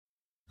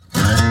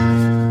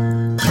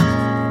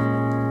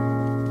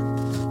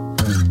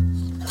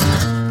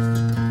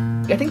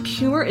I think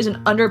humor is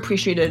an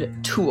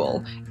underappreciated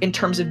tool in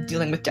terms of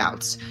dealing with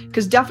doubts.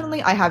 Because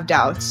definitely I have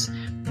doubts,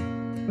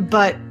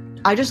 but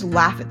I just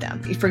laugh at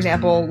them. For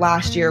example,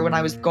 last year when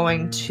I was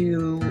going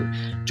to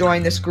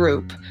join this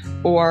group,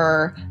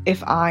 or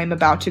if I'm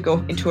about to go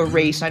into a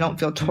race and I don't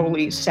feel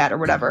totally set or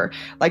whatever,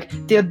 like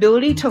the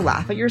ability to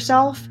laugh at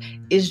yourself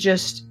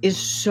is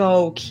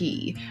so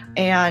key.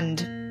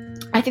 And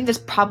I think there's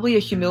probably a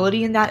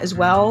humility in that as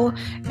well.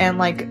 And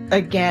like,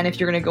 again, if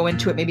you're going to go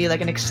into it, maybe like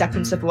an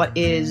acceptance of what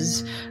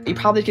is, you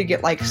probably could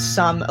get like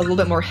a little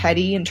bit more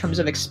heady in terms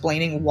of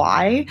explaining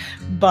why.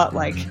 But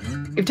like,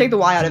 if you take the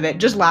why out of it,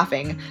 just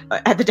laughing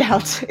at the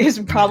doubts is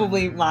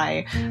probably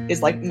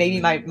maybe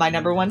my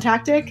number one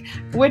tactic,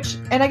 which,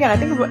 and again, I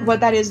think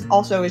what that is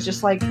also is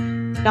just like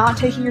not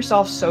taking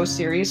yourself so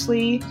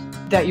seriously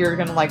that you're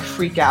going to like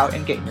freak out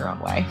and get in your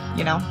own way,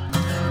 you know?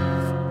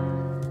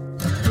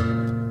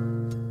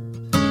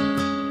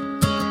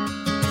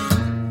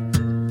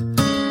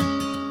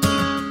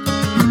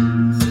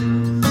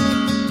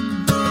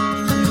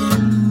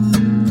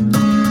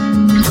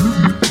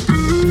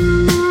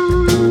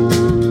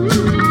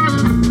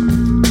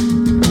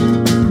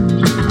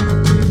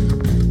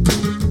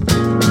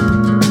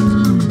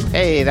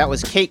 That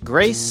was Kate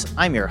Grace.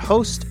 I'm your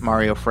host,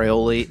 Mario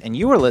Fraioli, and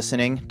you are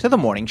listening to the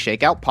Morning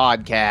Shakeout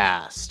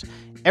Podcast.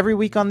 Every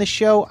week on this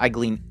show, I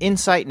glean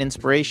insight and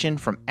inspiration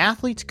from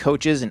athletes,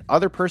 coaches, and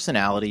other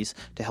personalities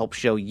to help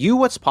show you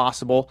what's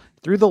possible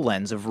through the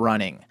lens of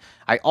running.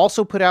 I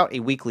also put out a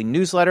weekly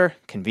newsletter,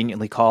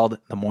 conveniently called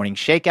The Morning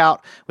Shakeout,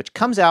 which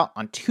comes out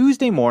on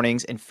Tuesday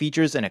mornings and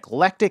features an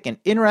eclectic and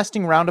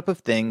interesting roundup of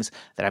things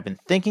that I've been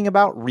thinking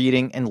about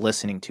reading and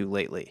listening to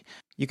lately.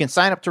 You can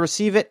sign up to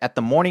receive it at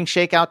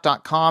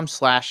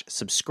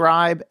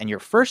themorningshakeout.com/subscribe, and your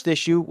first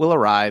issue will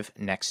arrive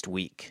next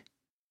week.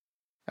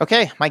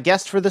 Okay, my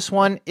guest for this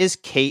one is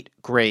Kate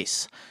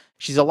Grace.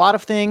 She's a lot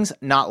of things,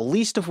 not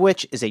least of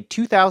which is a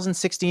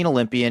 2016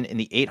 Olympian in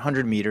the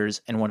 800 meters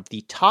and one of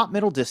the top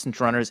middle distance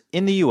runners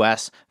in the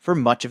U.S. for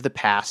much of the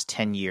past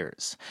 10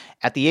 years.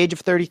 At the age of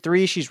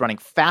 33, she's running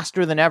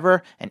faster than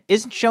ever and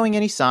isn't showing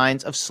any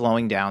signs of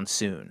slowing down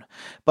soon.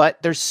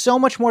 But there's so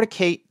much more to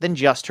Kate than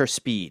just her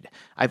speed.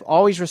 I've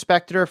always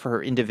respected her for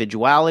her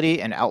individuality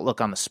and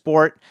outlook on the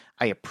sport.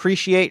 I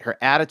appreciate her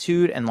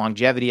attitude and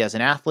longevity as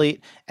an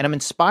athlete, and I'm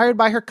inspired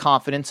by her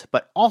confidence,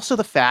 but also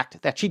the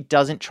fact that she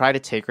doesn't try to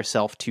take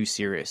herself too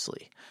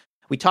seriously.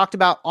 We talked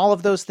about all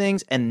of those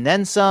things and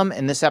then some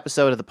in this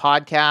episode of the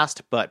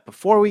podcast, but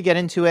before we get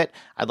into it,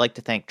 I'd like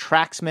to thank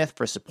Tracksmith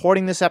for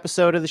supporting this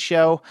episode of the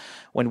show.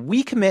 When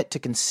we commit to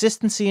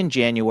consistency in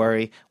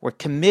January, we're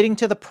committing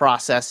to the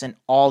process and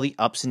all the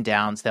ups and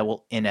downs that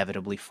will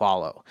inevitably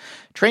follow.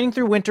 Training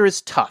through winter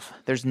is tough.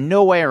 There's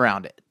no way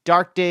around it.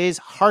 Dark days,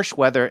 harsh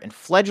weather, and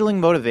fledgling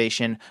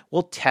motivation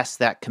will test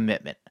that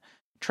commitment.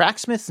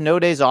 Tracksmith's No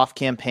Days Off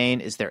campaign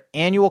is their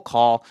annual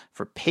call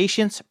for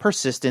patience,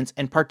 persistence,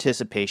 and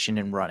participation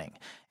in running.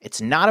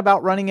 It's not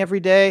about running every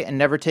day and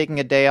never taking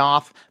a day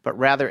off, but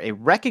rather a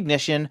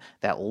recognition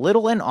that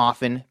little and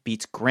often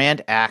beats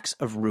grand acts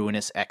of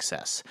ruinous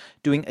excess.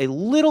 Doing a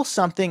little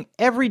something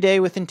every day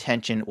with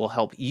intention will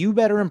help you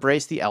better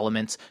embrace the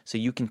elements so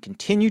you can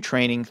continue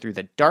training through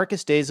the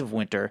darkest days of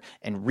winter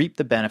and reap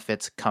the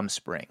benefits come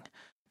spring.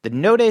 The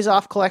No Days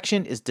Off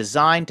collection is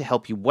designed to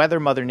help you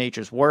weather Mother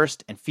Nature's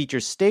worst and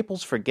features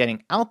staples for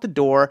getting out the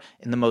door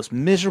in the most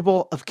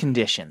miserable of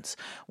conditions.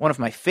 One of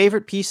my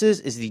favorite pieces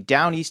is the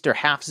Downeaster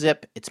Half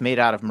Zip. It's made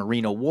out of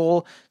merino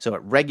wool, so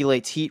it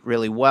regulates heat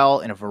really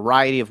well in a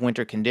variety of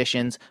winter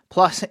conditions.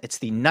 Plus, it's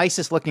the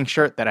nicest looking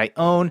shirt that I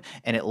own,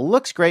 and it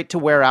looks great to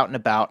wear out and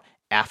about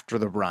after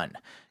the run.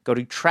 Go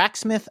to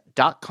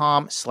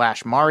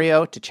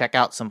tracksmith.com/Mario to check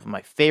out some of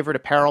my favorite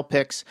apparel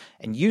picks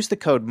and use the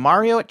code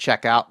Mario at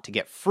checkout to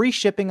get free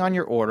shipping on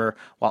your order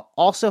while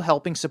also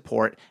helping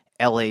support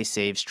LA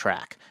Saves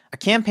Track, a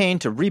campaign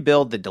to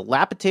rebuild the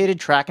dilapidated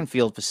track and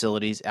field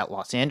facilities at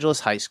Los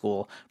Angeles High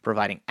School,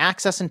 providing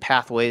access and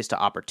pathways to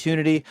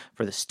opportunity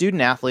for the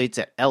student athletes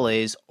at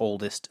LA's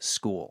oldest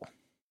school.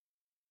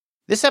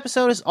 This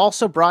episode is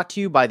also brought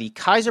to you by the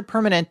Kaiser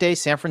Permanente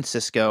San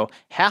Francisco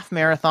Half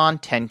Marathon,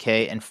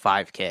 10K, and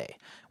 5K.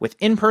 With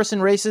in-person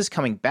races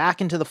coming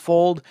back into the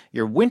fold,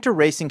 your winter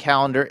racing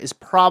calendar is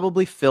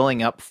probably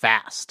filling up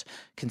fast.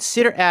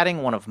 Consider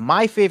adding one of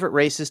my favorite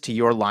races to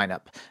your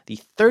lineup, the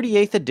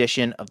 38th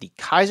edition of the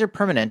Kaiser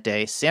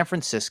Permanente San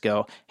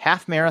Francisco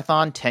Half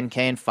Marathon,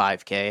 10K, and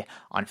 5K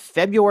on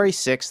February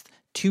 6th,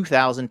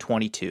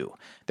 2022.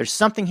 There's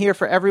something here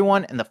for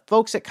everyone, and the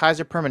folks at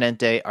Kaiser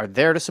Permanente are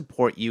there to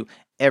support you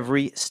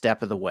every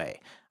step of the way.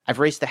 I've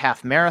raced the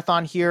half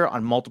marathon here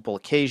on multiple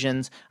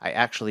occasions. I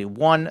actually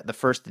won the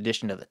first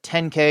edition of the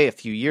 10K a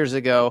few years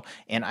ago,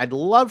 and I'd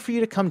love for you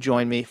to come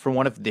join me for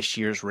one of this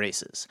year's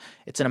races.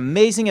 It's an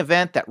amazing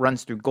event that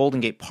runs through Golden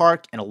Gate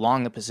Park and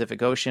along the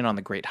Pacific Ocean on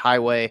the Great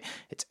Highway.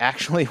 It's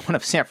actually one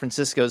of San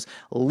Francisco's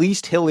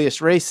least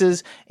hilliest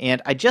races,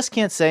 and I just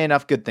can't say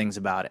enough good things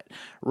about it.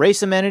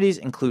 Race amenities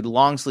include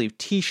long-sleeve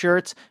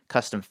t-shirts,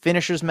 custom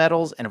finishers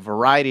medals, and a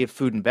variety of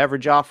food and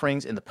beverage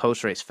offerings in the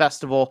post-race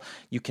festival.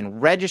 You can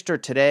register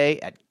today today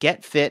at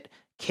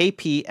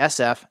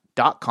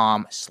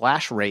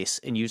getfitkpsf.com/race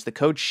and use the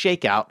code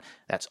SHAKEOUT,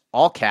 that's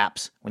all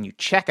caps, when you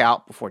check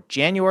out before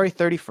January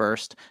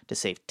 31st to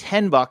save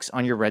 $10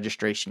 on your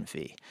registration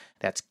fee.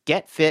 That's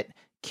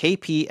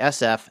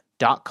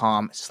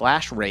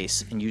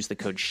getfitkpsf.com/race and use the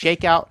code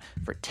SHAKEOUT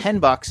for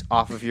 $10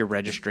 off of your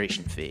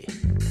registration fee.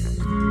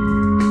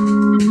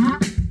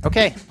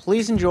 Okay,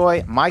 please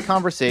enjoy my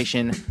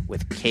conversation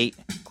with Kate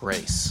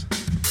Grace.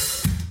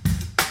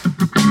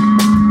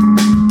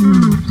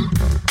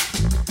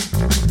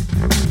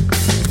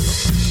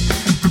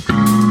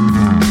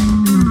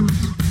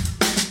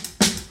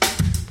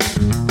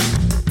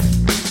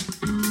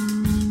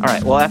 All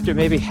right, well, after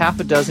maybe half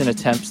a dozen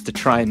attempts to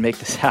try and make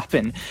this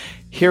happen,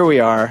 here we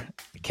are.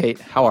 Kate,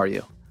 how are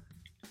you?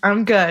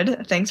 I'm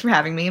good. Thanks for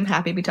having me. I'm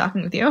happy to be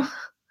talking with you.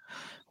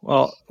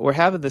 Well, we're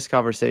having this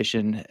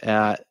conversation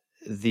at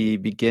the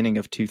beginning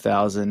of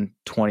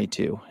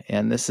 2022,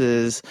 and this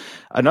is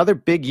another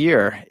big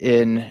year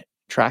in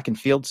track and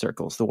field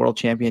circles. The World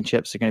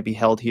Championships are going to be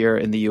held here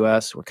in the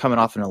US. We're coming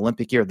off an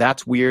Olympic year.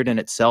 That's weird in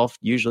itself.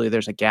 Usually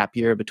there's a gap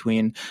year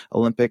between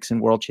Olympics and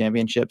World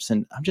Championships,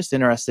 and I'm just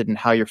interested in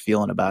how you're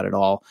feeling about it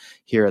all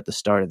here at the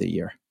start of the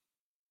year.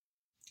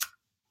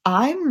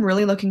 I'm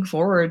really looking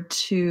forward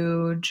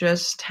to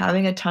just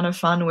having a ton of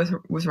fun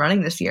with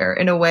running this year.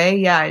 In a way,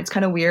 yeah, it's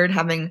kind of weird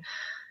having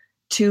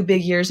 2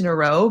 big years in a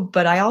row,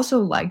 but I also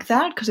like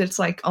that because it's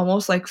like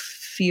almost like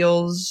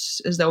feels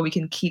as though we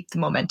can keep the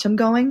momentum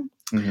going.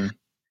 Mm-hmm.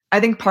 I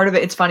think part of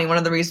it, it's funny, one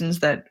of the reasons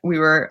that we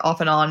were off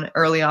and on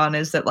early on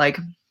is that, like,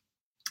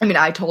 I mean,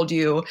 I told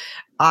you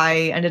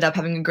I ended up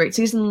having a great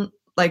season,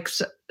 like,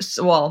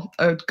 well,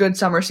 a good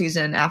summer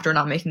season after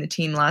not making the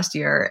team last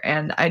year.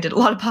 And I did a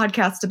lot of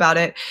podcasts about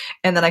it.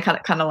 And then I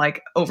kind of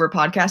like over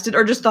podcasted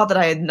or just thought that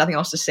I had nothing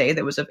else to say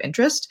that was of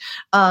interest.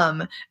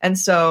 And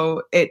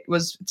so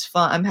it's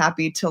fun. I'm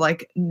happy to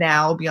like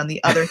now be on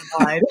the other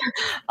side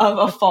of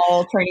a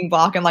fall training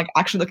block and like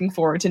actually looking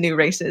forward to new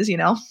races, you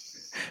know?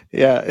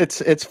 Yeah,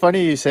 it's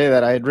funny you say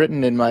that. I had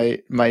written in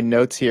my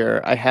notes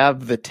here, I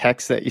have the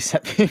text that you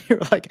sent me.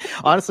 You're like,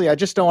 honestly, I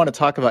just don't want to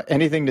talk about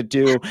anything to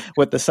do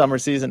with the summer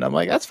season. I'm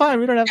like, that's fine.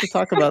 We don't have to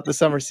talk about the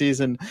summer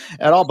season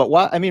at all. But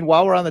while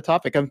we're on the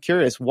topic, I'm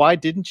curious, why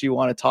didn't you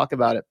want to talk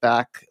about it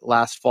back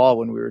last fall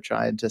when we were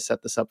trying to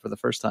set this up for the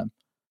first time?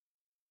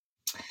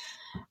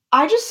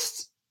 I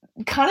just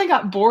kind of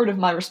got bored of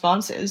my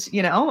responses,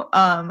 you know?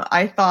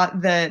 I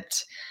thought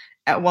that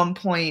at one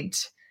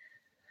point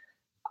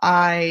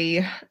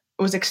I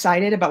was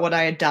excited about what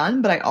I had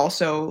done, but I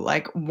also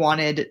like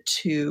wanted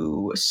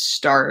to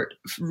start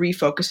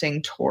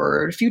refocusing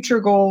toward future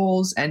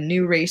goals and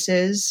new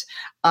races.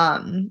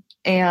 And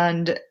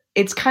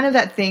it's kind of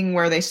that thing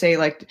where they say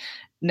like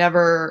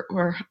never,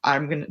 or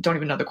don't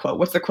even know the quote.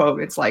 What's the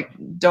quote? It's like,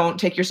 don't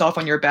take yourself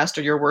on your best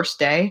or your worst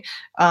day,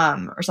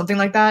 or something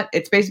like that.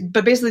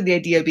 But basically the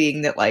idea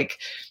being that like,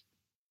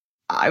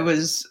 I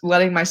was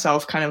letting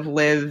myself kind of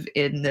live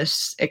in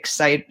this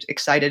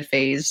excited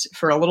phase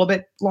for a little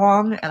bit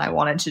long. And I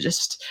wanted to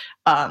just,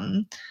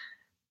 be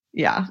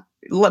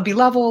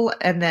level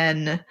and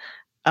then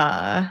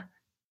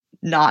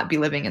not be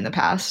living in the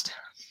past.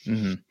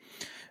 Mm-hmm.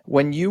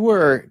 When you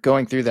were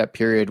going through that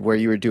period where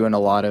you were doing a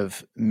lot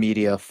of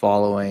media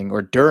following,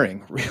 or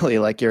during really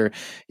like your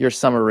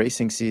summer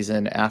racing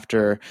season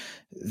after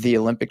the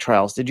Olympic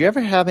trials, did you ever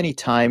have any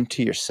time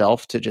to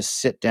yourself to just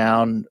sit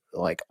down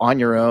like on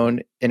your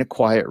own in a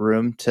quiet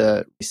room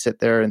to sit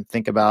there and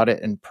think about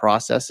it and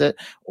process it?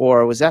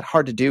 Or was that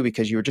hard to do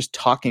because you were just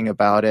talking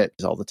about it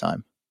all the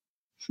time?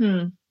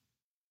 It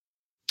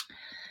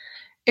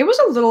was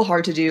a little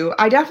hard to do.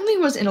 I definitely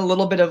was in a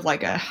little bit of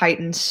like a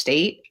heightened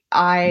state.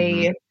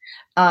 The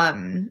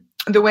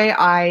way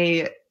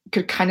I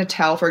could kind of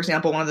tell, for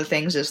example, one of the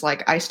things is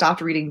like I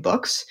stopped reading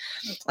books.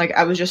 Like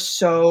I was just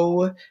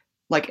so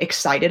like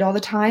excited all the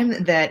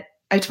time that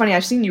it's funny.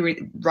 I've seen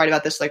you write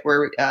about this, like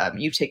where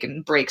you've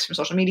taken breaks from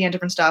social media and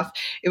different stuff.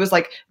 It was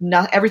like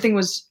everything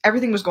was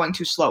going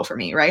too slow for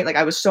me, right? Like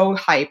I was so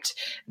hyped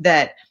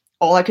that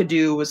all I could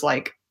do was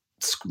like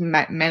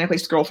manically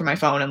scroll through my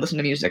phone and listen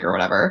to music or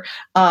whatever.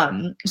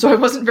 So I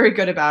wasn't very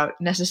good about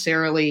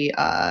necessarily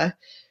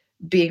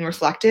being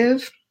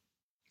reflective.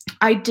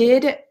 I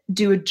did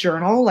do a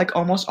journal like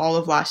almost all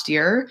of last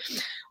year,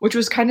 which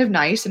was kind of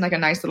nice and like a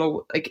nice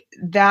little, like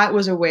that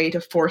was a way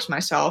to force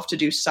myself to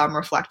do some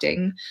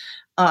reflecting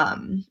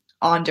on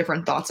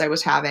different thoughts I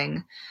was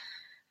having.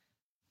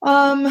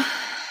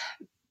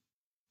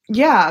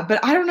 Yeah,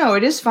 but I don't know.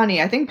 It is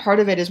funny. I think part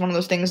of it is one of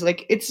those things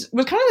like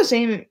was kind of the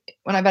same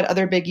when I've had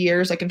other big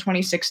years, like in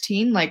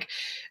 2016, like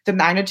the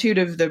magnitude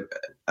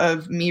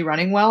of me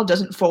running well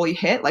doesn't fully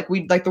hit. Like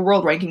the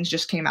world rankings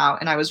just came out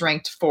and I was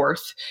ranked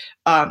 4th,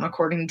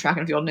 according to Track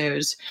and Field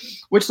News,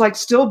 which like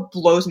still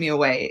blows me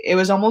away. It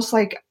was almost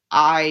like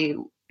I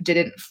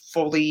didn't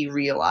fully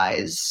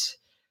realize.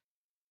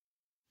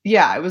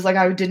 Yeah, it was like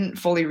I didn't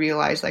fully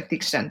realize like the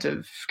extent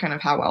of kind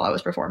of how well I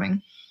was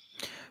performing.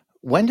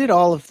 When did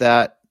all of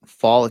that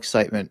fall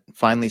excitement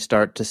finally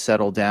start to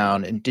settle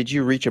down? And did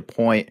you reach a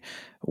point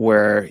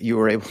where you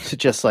were able to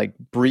just like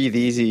breathe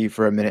easy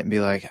for a minute and be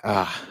like,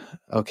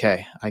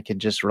 okay, I can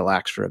just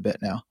relax for a bit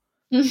now?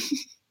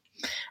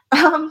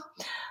 um,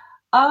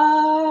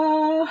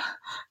 Uh,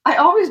 I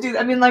always do.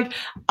 I mean, like,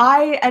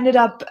 I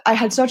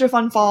had such a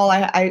fun fall.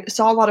 I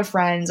saw a lot of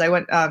friends. I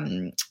went,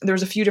 there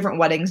was a few different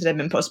weddings that had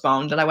been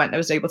postponed and I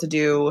was able to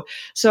do.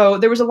 So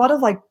there was a lot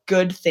of like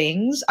good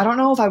things. I don't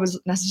know if I was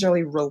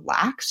necessarily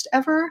relaxed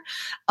ever.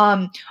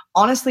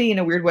 Honestly, in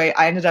a weird way,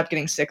 I ended up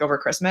getting sick over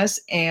Christmas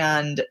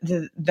and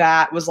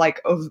that was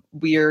like a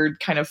weird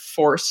kind of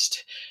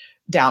forced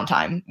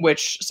downtime,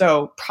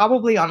 so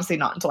probably honestly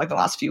not until like the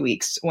last few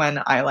weeks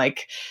when I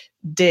like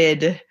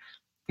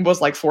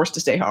was like forced to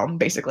stay home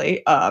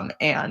basically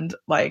and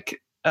like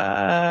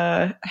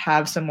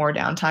have some more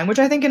downtime, which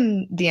I think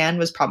in the end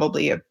was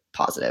probably a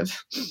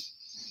positive.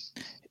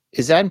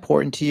 Is that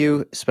important to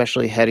you,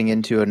 especially heading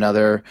into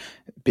another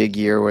big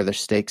year where the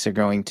stakes are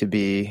going to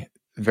be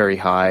very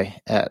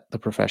high at the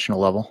professional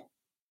level,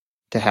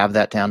 to have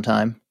that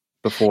downtime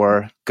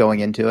before going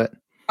into it?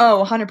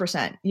 Oh,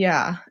 100%.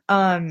 Yeah.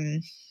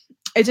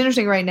 It's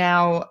interesting right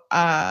now,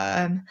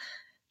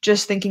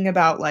 just thinking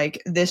about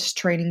like this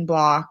training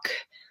block.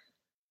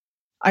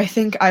 I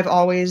think I've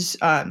always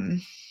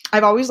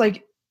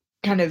like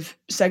kind of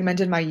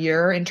segmented my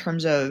year in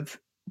terms of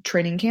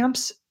training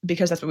camps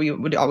because that's what we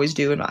would always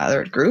do in my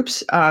other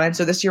groups. And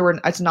so this year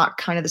it's not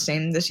kind of the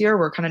same this year.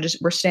 We're kind of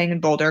we're staying in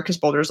Boulder because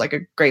Boulder is like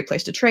a great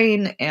place to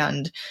train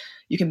and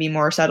you can be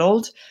more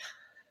settled.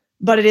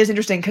 But it is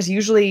interesting because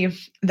usually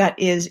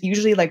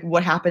like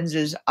what happens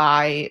is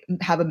I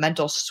have a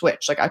mental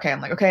switch. Like, okay,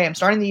 I'm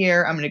starting the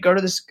year. I'm going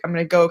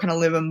to go kind of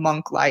live a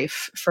monk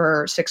life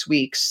for 6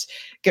 weeks,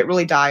 get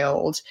really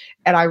dialed.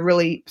 And I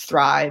really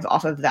thrive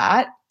off of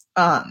that.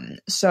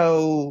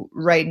 So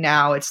right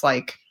now it's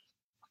like,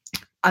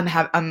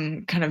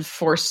 I'm kind of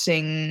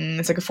forcing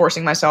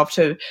myself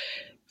to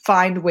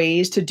find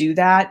ways to do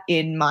that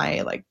in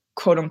my like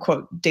quote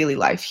unquote daily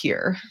life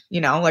here,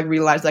 like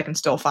realize that I can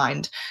still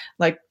find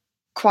like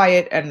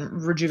quiet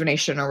and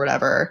rejuvenation or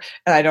whatever.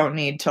 And I don't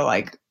need to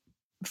like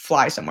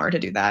fly somewhere to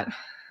do that.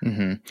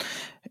 Mm-hmm.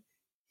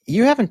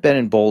 You haven't been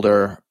in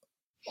Boulder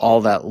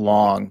all that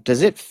long.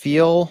 Does it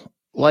feel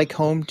like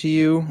home to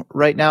you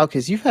right now?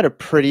 Because you've had a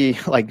pretty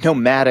like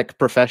nomadic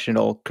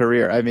professional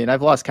career. I mean,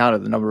 I've lost count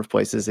of the number of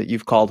places that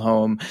you've called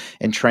home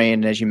and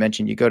trained. And as you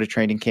mentioned, you go to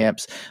training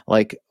camps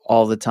like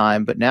all the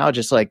time. But now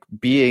just like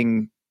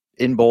being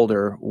in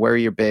Boulder, where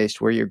you're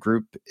based, where your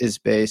group is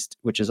based,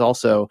 which is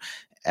also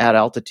at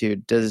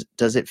altitude,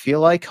 does it feel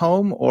like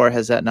home, or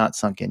has that not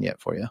sunk in yet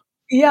for you?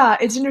 Yeah,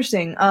 it's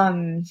interesting.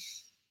 I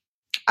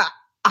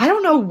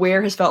don't know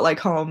where has felt like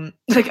home.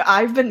 Like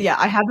I have been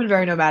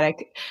very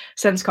nomadic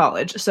since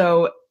college.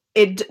 So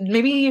it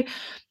maybe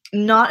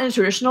not in a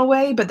traditional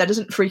way, but that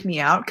doesn't freak me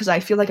out because I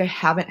feel like I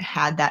haven't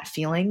had that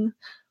feeling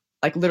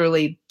like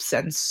literally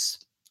since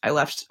I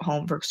left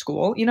home for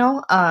school,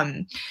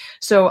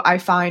 So I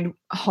find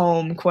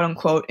home, quote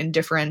unquote, in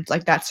different,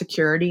 like that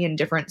security in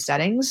different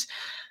settings.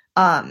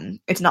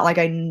 It's not like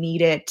I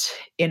need it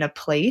in a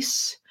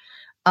place.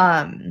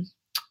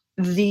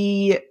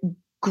 The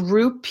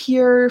group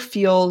here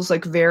feels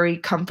like very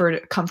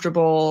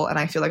comfortable, and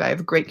I feel like I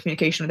have great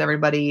communication with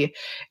everybody,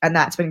 and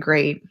that's been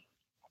great.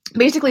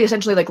 Basically,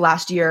 essentially, like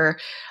last year,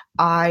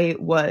 I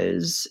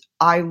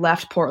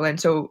left Portland,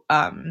 so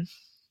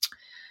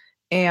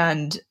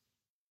and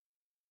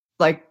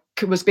like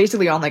was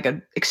basically on like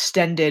an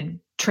extended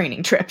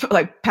training trip.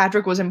 Like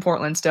Patrick was in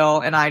Portland still,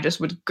 and I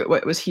just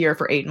was here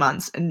for 8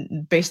 months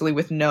and basically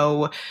with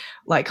no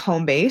like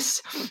home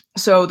base.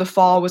 So the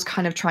fall was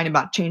kind of trying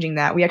about changing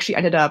that. We actually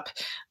ended up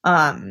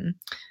buying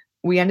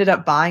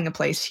a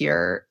place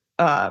here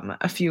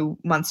a few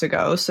months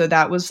ago. So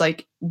that was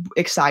like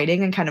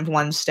exciting and kind of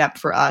one step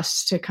for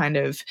us to kind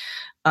of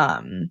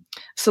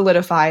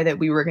solidify that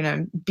we were going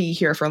to be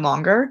here for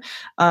longer.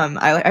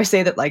 I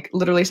say that like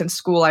literally since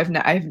school, I've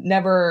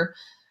never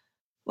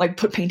like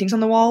put paintings on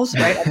the walls,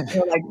 right? I've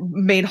never, like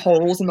made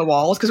holes in the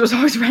walls because it was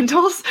always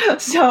rentals.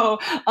 So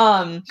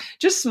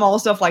just small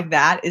stuff like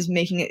that is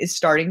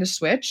starting to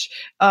switch.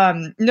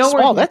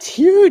 Small, that's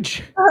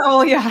huge.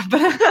 Oh yeah,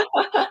 but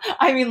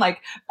I mean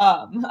like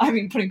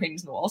putting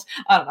paintings on the walls.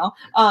 I don't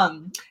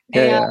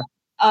know.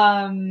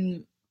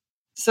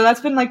 So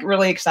that's been like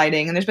really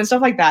exciting, and there's been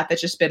stuff like that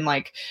that's just been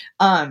like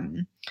that's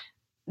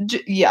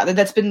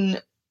been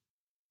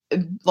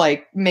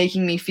like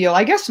making me feel,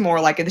 I guess, more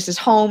like this is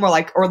home, or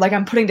like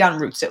I'm putting down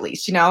roots at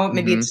least,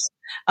 maybe it's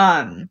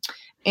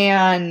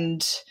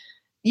and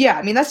yeah,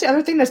 I mean, that's the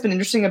other thing that's been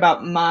interesting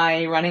about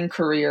my running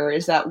career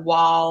is that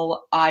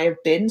while I have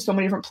been so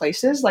many different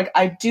places, like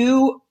I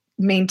do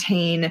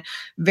maintain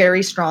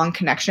very strong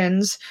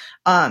connections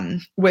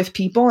with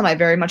people, and I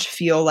very much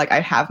feel like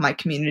I have my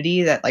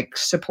community that like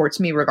supports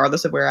me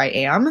regardless of where I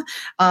am.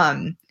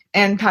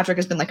 And Patrick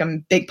has been like a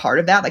big part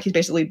of that. Like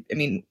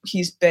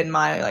he's been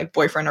my like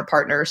boyfriend or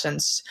partner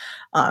since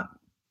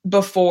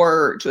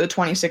before the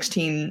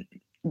 2016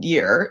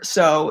 year.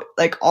 So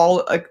like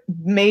all like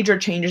major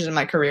changes in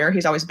my career,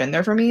 he's always been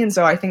there for me. And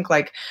so I think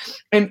like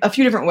in a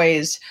few different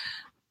ways,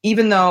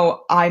 even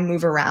though I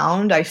move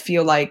around, I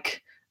feel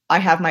like I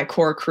have my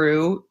core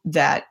crew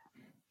that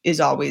is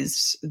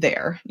always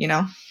there, you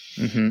know?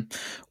 Hmm.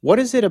 What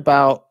is it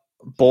about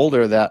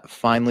Boulder that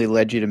finally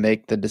led you to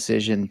make the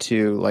decision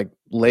to like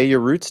lay your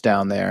roots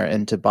down there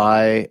and to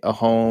buy a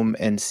home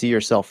and see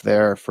yourself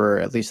there for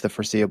at least the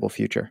foreseeable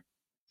future?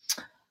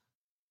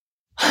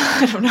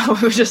 I don't know.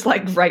 It was just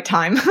like right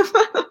time.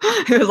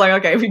 It was like,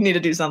 okay, we need to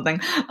do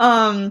something.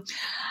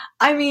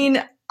 I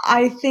mean,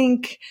 I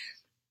think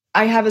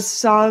I have a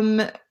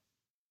some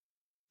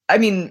I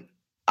mean,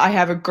 I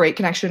have a great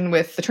connection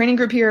with the training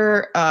group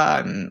here.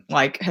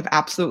 Like have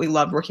absolutely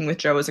loved working with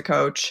Joe as a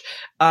coach.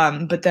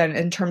 But then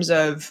in terms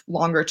of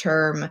longer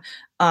term,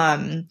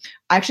 I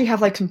actually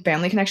have like some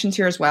family connections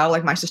here as well.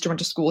 Like my sister went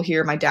to school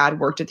here. My dad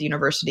worked at the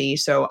university.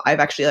 So I've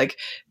actually like,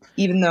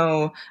 even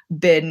though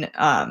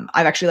I've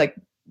actually like,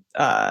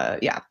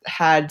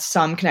 had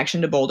some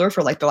connection to Boulder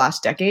for like the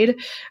last decade.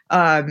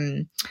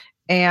 And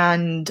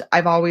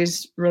I've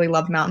always really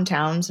loved mountain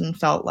towns and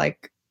felt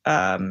like,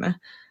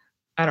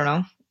 I don't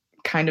know,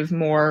 kind of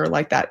more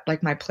like that,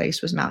 like my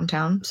place was Mountain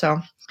Town. So,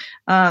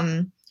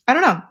 I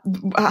don't know.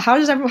 How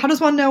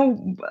does one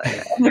know?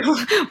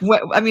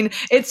 What, I mean,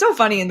 it's so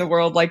funny in the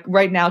world, like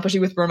right now, especially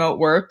with remote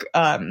work.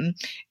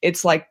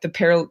 It's like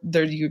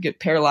there you get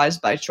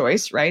paralyzed by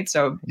choice, right?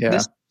 So Yeah.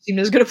 this seemed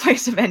as good a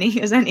place of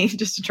any as any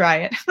just to try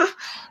it.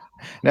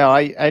 No,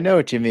 I know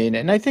what you mean.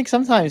 And I think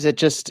sometimes it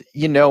just,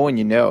 when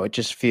it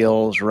just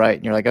feels right.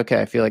 And you're like,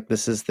 okay, I feel like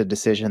this is the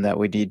decision that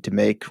we need to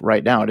make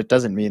right now. And it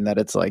doesn't mean that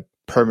it's like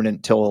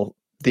permanent till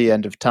the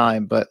end of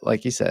time. But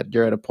like you said,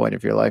 you're at a point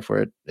of your life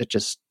where it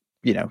just,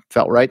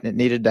 felt right and it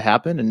needed to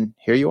happen. And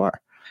here you are.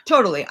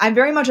 Totally. I'm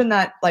very much in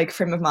that like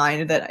frame of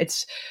mind that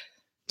it's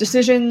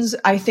decisions.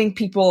 I think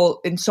people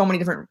in so many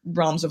different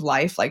realms of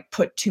life like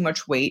put too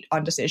much weight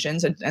on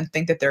decisions and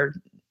think that they're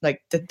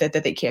like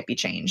that they can't be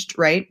changed,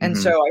 right? And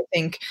so I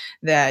think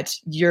that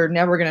you're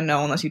never going to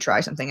know unless you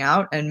try something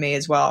out, and may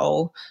as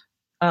well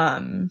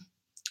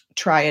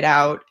try it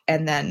out,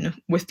 and then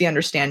with the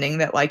understanding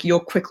that like you'll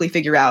quickly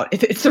figure out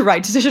if it's the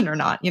right decision or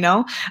not,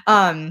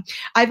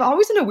 I've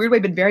always in a weird way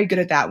been very good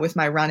at that with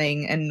my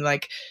running and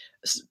like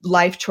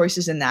life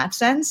choices in that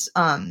sense.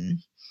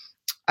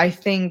 I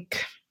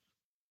think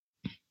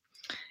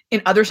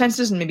in other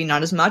senses, and maybe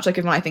not as much, like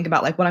when I think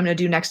about like what I'm going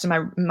to do next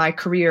in my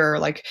career,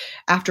 like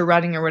after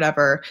running or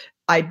whatever,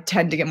 I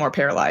tend to get more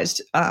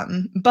paralyzed.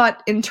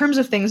 But in terms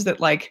of things that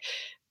like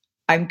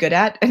I'm good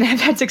at and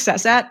have had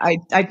success at,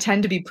 I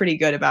tend to be pretty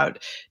good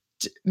about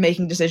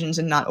making decisions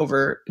and not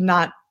over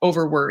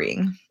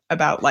worrying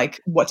about like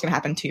what's going to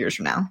happen 2 years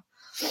from now.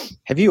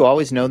 Have you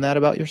always known that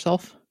about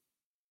yourself?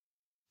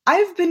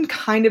 I've been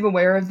kind of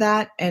aware of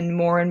that and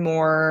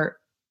more,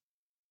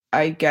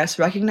 I guess,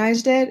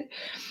 recognized it.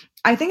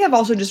 I think I've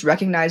also just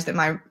recognized that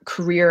my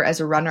career as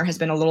a runner has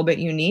been a little bit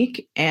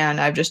unique, and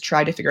I've just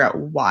tried to figure out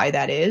why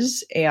that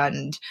is.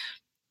 And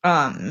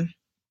I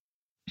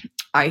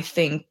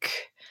think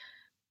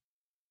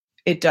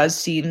it does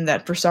seem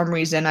that for some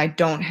reason I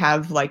don't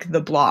have like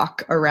the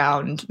block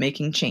around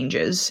making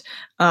changes,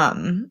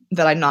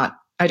 that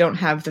I don't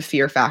have the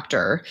fear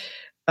factor,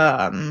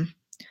 that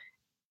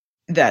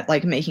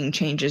like making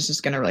changes is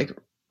going to like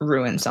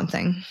ruin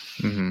something.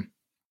 Mm-hmm.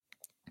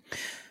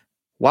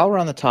 While we're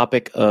on the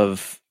topic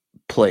of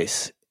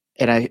place,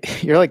 and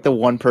you're like the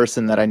one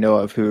person that I know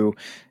of who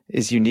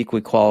is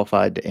uniquely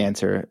qualified to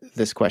answer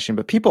this question,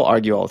 but people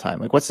argue all the time.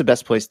 Like, what's the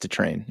best place to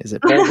train? Is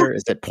it Boulder?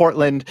 Is it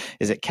Portland?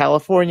 Is it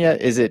California?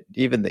 Is it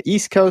even the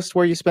East Coast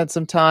where you spent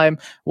some time?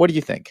 What do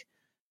you think?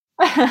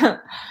 I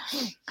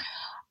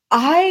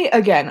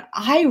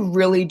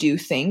really do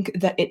think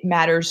that it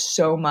matters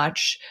so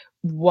much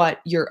what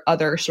your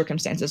other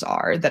circumstances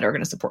are that are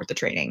going to support the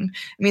training.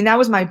 I mean, that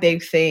was my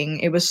big thing.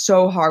 It was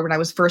so hard when I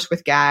was first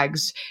with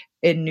GAGS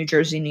in New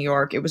Jersey, New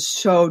York. It was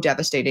so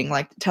devastating,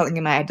 like telling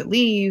him I had to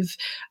leave.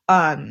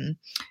 And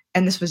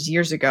this was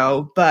years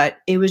ago, but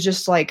it was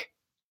just like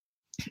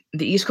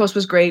the East Coast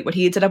was great. What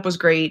he had set up was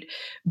great.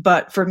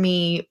 But for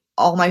me,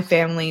 all my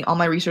family, all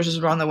my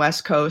resources were on the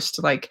West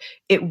Coast. Like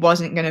it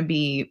wasn't going to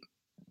be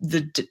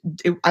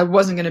I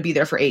wasn't going to be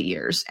there for 8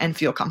 years and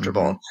feel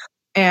comfortable. Mm-hmm.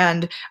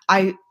 And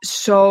I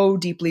so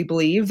deeply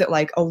believe that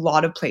like a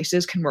lot of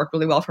places can work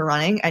really well for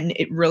running, and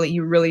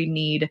you really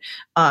need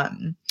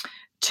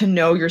to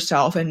know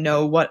yourself and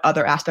know what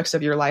other aspects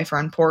of your life are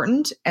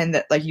important, and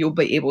that like you'll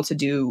be able to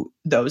do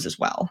those as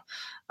well.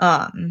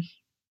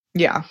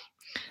 Yeah.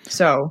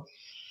 So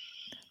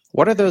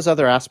what are those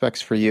other aspects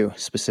for you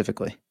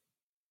specifically?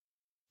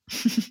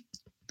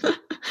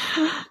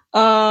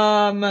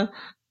 I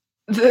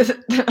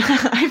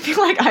feel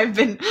like I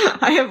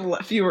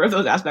have fewer of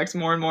those aspects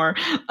more and more.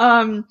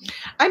 I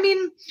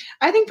mean,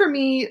 I think for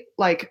me,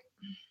 like,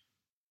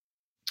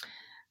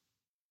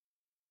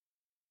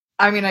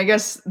 I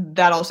guess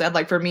that all said,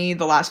 like for me,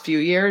 the last few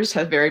years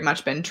have very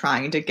much been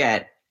trying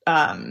to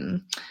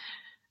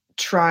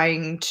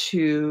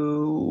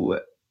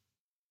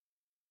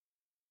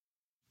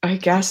I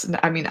guess,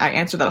 I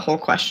answered that whole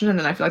question, and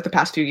then I feel like the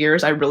past few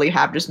years I really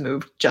have just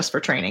moved just for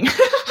training.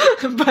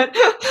 but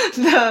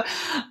the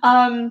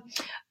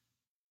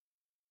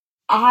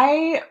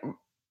I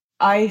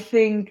I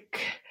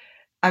think,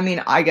 I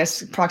mean, I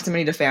guess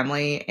proximity to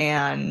family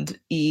and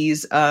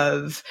ease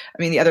of,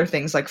 I mean, the other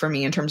things like for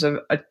me in terms of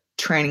a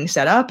training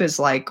setup is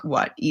like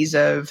what ease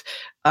of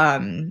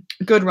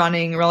good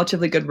running,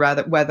 relatively good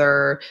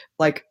weather,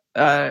 like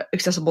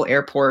accessible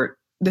airport.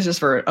 This is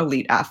for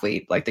elite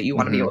athlete, like that you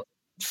want to be Mhm. able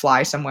to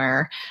fly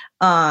somewhere.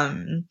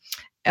 Um,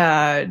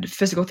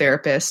 physical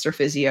therapists or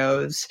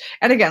physios.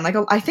 And again, like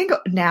I think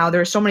now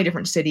there are so many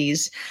different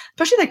cities,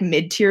 especially like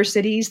mid-tier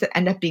cities that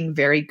end up being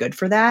very good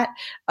for that.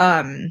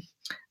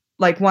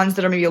 Like ones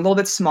that are maybe a little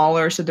bit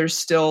smaller, so there's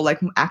still like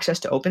access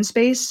to open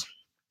space.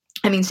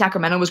 I mean,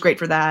 Sacramento was great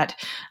for that.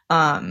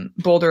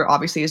 Boulder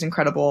obviously is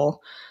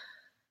incredible.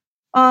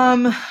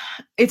 Um,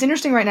 it's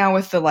interesting right now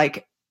with the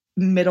like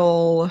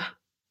middle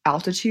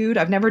altitude.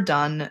 I've never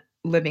done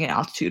living at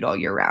altitude all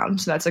year round,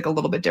 so that's like a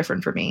little bit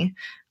different for me.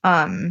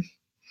 Um,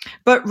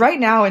 but right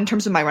now, in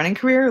terms of my running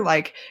career,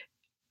 like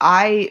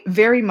I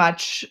very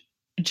much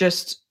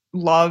just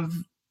love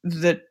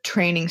the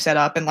training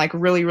setup and like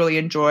really, really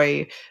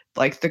enjoy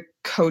like the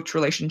coach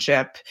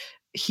relationship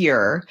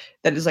here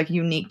that is like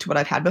unique to what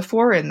I've had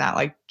before, in that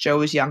like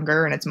Joe is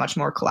younger and it's much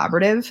more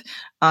collaborative.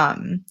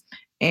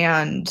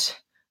 And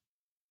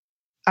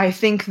I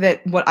think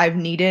that what I've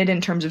needed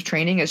in terms of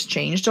training has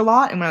changed a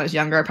lot. And when I was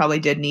younger, I probably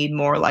did need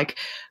more like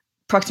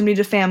proximity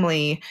to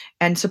family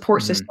and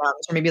support Mhm.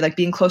 systems, or maybe like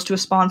being close to a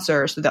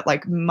sponsor so that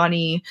like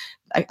money,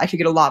 I could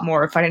get a lot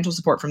more financial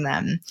support from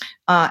them.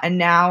 And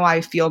now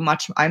I feel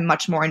I'm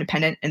much more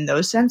independent in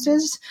those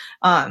senses.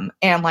 And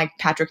like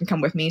Patrick can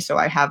come with me. So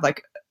I have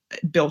like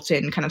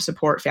built-in kind of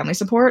support, family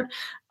support.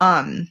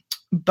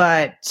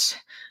 But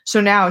so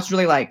now it's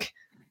really like,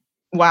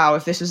 wow,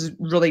 if this is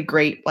really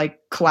great, like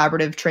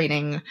collaborative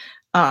training,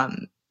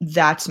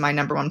 that's my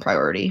number one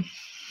priority.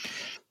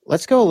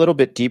 Let's go a little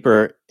bit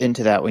deeper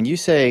into that. When you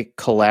say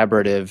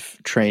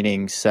collaborative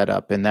training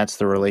setup, and that's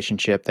the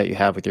relationship that you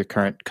have with your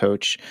current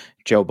coach,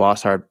 Joe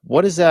Bosshard,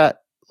 what does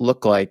that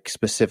look like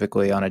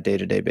specifically on a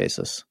day-to-day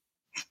basis?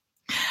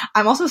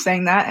 I'm also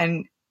saying that,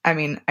 and I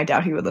mean, I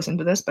doubt he would listen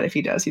to this, but if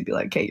he does, he'd be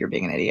like, "Kate, you're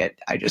being an idiot.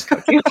 I just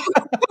coach you."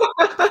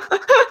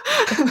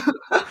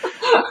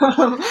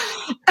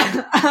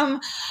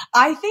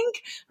 I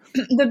think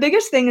the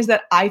biggest thing is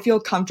that I feel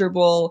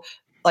comfortable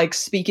like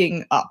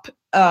speaking up.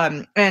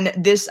 And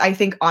this, I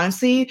think,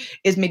 honestly,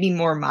 is maybe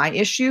more my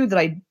issue that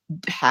I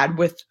had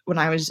with when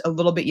I was a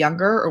little bit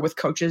younger, or with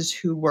coaches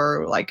who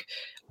were like,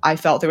 I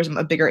felt there was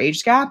a bigger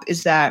age gap,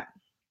 is that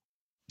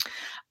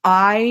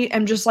I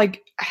am just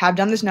like, have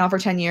done this now for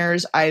 10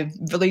 years. I've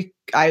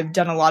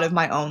done a lot of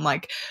my own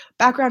like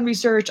background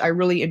research. I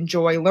really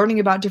enjoy learning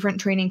about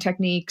different training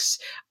techniques.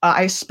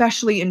 I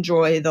especially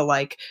enjoy the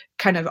like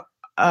kind of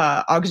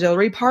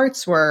auxiliary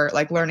parts, where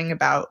like learning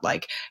about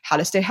like how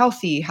to stay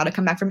healthy, how to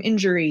come back from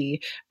injury,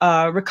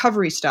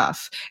 recovery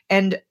stuff.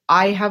 And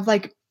I have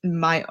like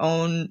my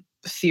own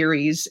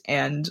theories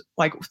and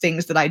like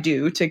things that I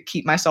do to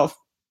keep myself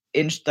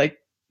in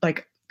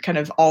like kind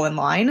of all in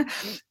line.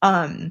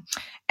 And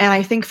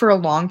I think for a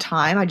long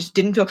time, I just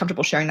didn't feel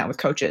comfortable sharing that with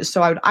coaches.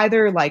 So I would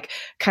either like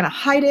kind of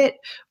hide it,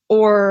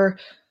 or,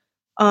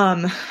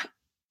 um,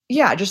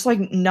 yeah, just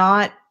like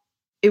not,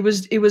 it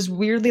was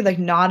weirdly like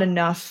not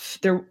enough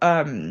there.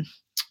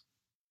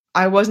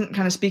 I wasn't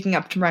kind of speaking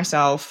up to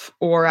myself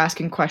or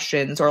asking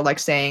questions or like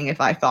saying if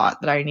I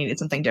thought that I needed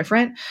something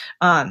different.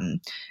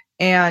 Um,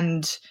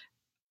 and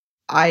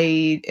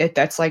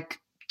that's like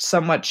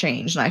somewhat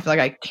changed, and I feel like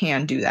I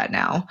can do that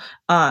now.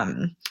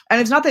 And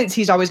it's not that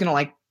he's always going to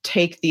like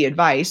take the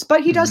advice,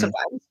 but he does Mhm.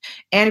 sometimes.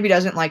 And if he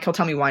doesn't, like he'll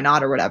tell me why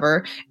not or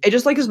whatever. It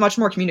just like is much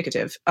more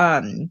communicative.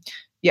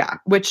 Yeah,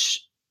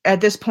 which at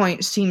this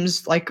point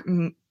seems like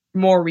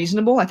more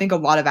reasonable. I think a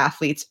lot of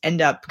athletes end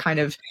up kind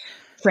of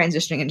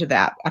transitioning into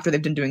that after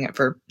they've been doing it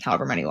for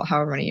however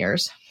many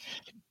years.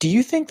 Do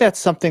you think that's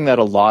something that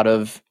a lot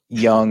of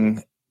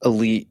young,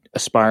 elite,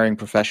 aspiring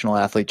professional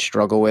athletes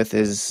struggle with,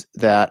 is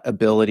that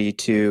ability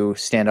to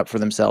stand up for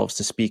themselves,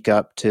 to speak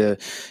up, to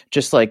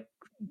just like,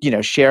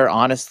 share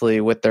honestly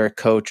with their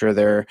coach or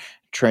their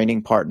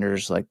training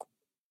partners, like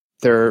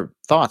their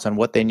thoughts on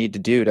what they need to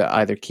do to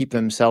either keep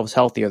themselves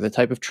healthy or the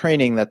type of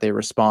training that they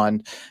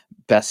respond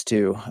best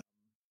to?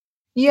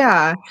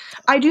 Yeah,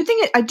 I do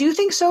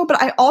think so,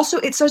 but I also,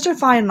 it's such a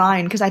fine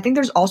line, because I think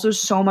there's also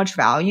so much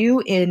value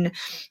in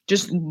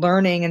just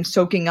learning and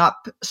soaking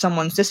up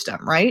someone's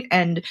system, right?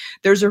 And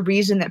there's a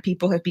reason that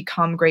people have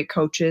become great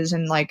coaches,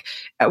 and like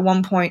at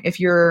one point, if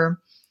you're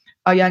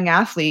a young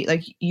athlete,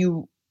 like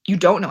you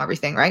don't know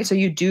everything, right? So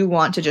you do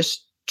want to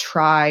just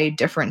try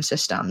different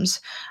systems.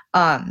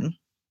 Um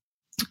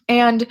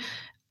and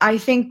I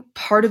think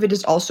part of it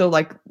is also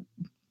like,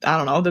 I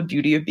don't know, the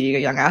beauty of being a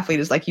young athlete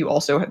is like you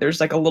also, there's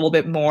like a little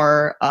bit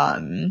more,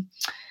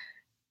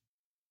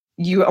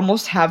 you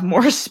almost have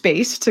more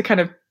space to kind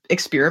of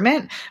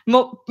experiment,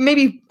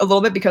 maybe a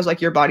little bit, because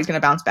like your body's going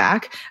to bounce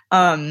back.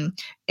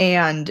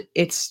 And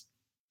it's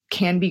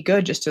can be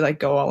good just to like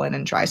go all in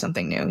and try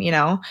something new, you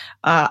know?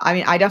 I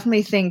mean, I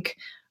definitely think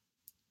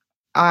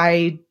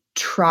I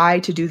try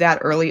to do that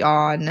early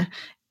on,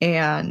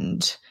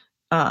 and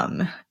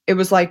it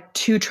was like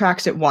two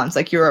tracks at once.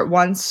 Like you're at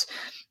once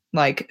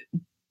like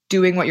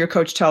doing what your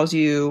coach tells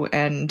you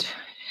and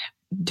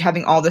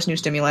having all this new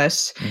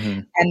stimulus,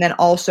 and then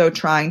also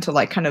trying to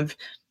like kind of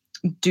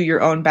do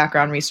your own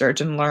background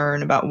research and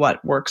learn about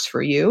what works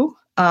for you.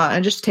 And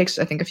it just takes,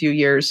 I think, a few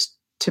years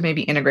to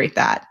maybe integrate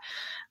that.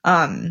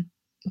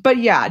 But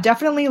yeah,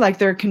 definitely like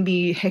there can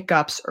be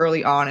hiccups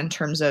early on in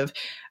terms of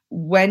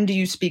when do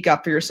you speak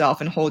up for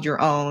yourself and hold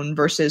your own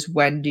versus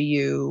when do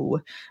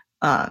you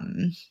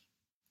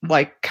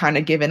like kind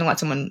of give in and let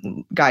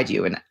someone guide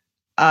you. And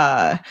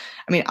I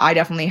mean, I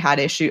definitely had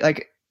issues.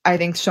 Like I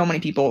think so many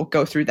people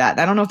go through that.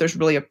 I don't know if there's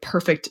really a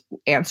perfect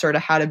answer to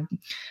how to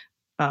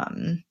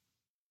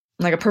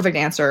like a perfect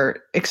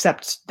answer,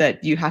 except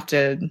that you have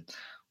to,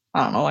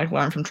 I don't know, like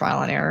learn from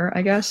trial and error,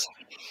 I guess.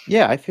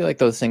 Yeah, I feel like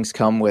those things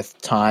come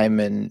with time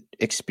and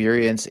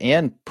experience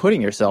and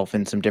putting yourself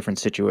in some different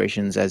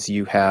situations as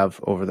you have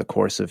over the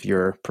course of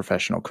your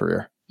professional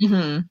career.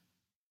 Mm-hmm.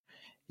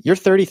 You're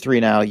 33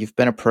 now. You've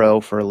been a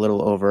pro for a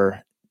little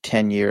over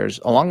 10 years.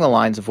 Along the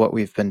lines of what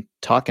we've been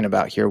talking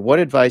about here, what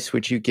advice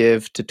would you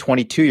give to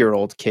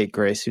 22-year-old Kate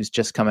Grace who's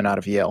just coming out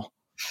of Yale?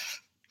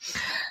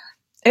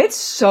 It's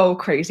so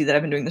crazy that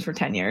I've been doing this for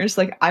 10 years.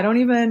 Like I don't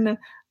even,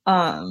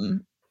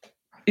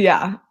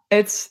 yeah,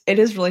 it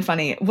is really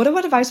funny. What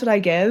advice would I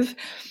give?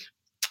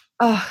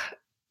 I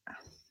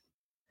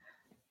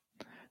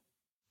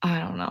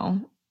don't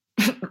know.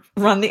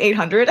 Run the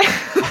 800.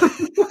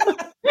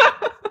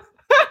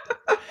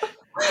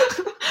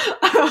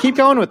 Keep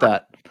going with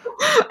that.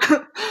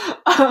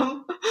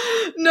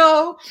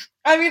 No,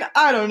 I mean,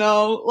 I don't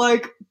know.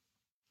 Like,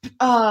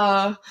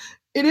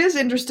 it is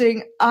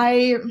interesting.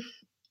 I've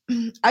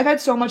had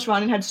so much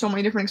fun and had so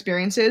many different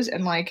experiences,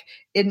 and like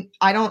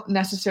I don't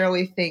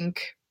necessarily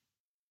think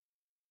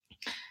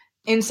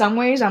in some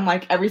ways I'm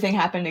like everything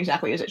happened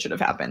exactly as it should have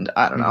happened.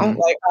 I don't know.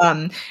 Like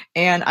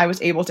and I was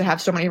able to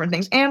have so many different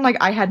things, and like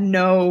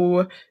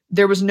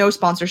there was no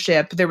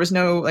sponsorship, there was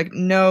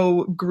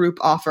no group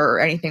offer or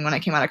anything when I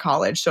came out of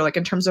college. So like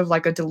in terms of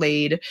like a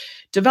delayed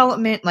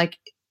development, like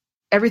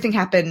everything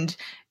happened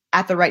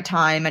at the right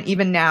time. And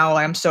even now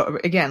I'm so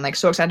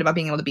excited about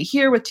being able to be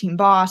here with Team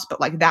Boss, but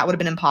like that would have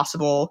been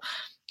impossible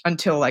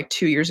until like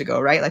 2 years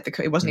ago, right? Like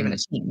it wasn't even a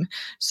team.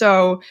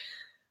 So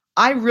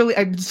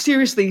I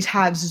seriously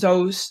have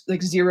those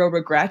like zero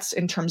regrets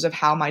in terms of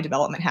how my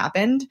development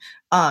happened.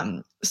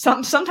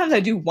 Sometimes I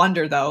do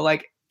wonder though,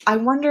 like I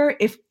wonder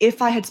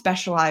if I had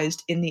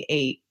specialized in the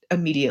 8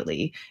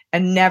 immediately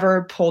and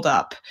never pulled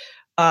up,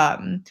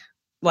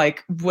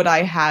 like would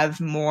I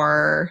have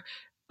more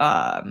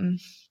like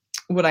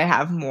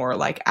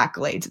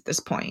accolades at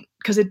this point?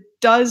 Because it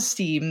does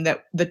seem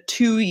that the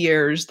 2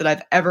 years that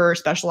I've ever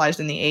specialized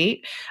in the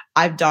 8,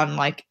 I've done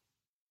like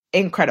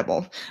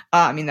incredible.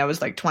 I mean, that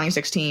was like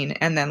 2016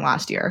 and then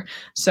last year.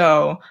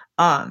 So,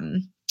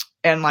 and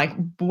like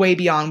way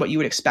beyond what you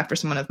would expect for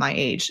someone of my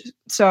age.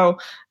 So,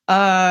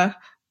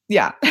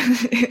 yeah,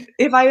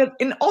 if I had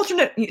an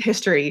alternate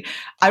history,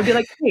 I'd be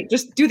like, hey,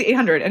 just do the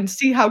 800 and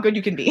see how good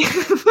you can be.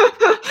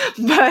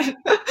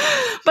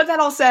 But that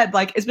all said,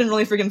 like, it's been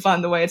really freaking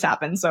fun the way it's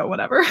happened. So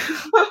whatever.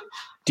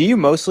 Do you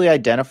mostly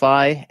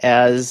identify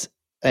as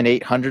an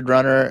 800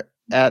 runner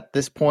at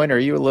this point? Or are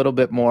you a little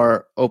bit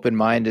more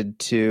open-minded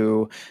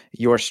to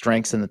your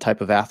strengths and the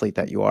type of athlete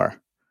that you are?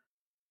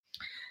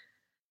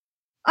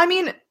 I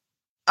mean,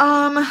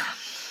 I'm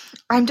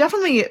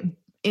definitely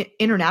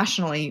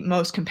internationally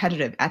most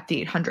competitive at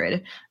the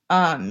 800.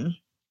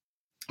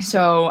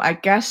 So I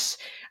guess,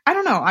 I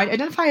don't know. I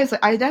identify as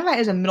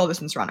a middle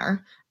distance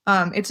runner.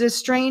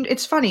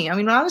 It's funny. I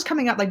mean, when I was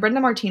coming up, like Brenda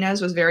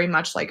Martinez was very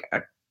much like,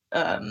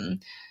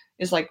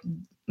 is like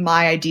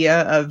my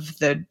idea of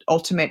the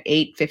ultimate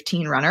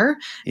 8:15 runner.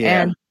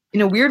 Yeah. And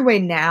in a weird way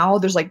now,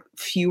 there's like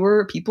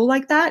fewer people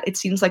like that. It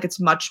seems like it's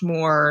much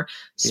more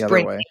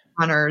sprint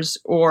runners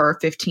or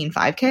 15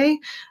 5K.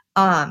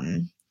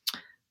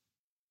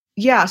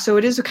 Yeah, so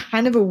it is a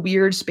kind of a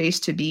weird space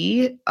to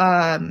be.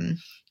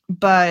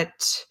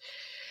 But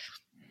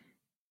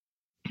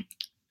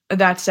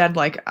that said,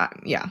 like,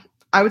 yeah,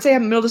 I would say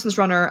I'm a middle distance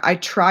runner. I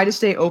try to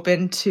stay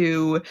open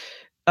to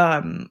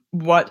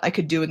what I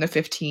could do in the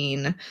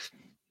 15.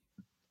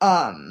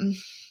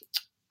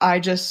 I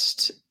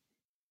just,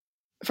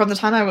 from the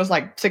time I was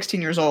like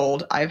 16 years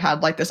old, I've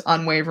had like this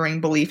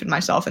unwavering belief in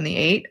myself in the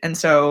 8. And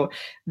so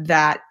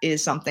that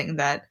is something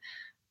that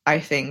I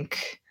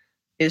think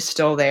is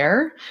still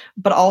there.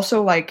 But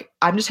also like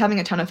I'm just having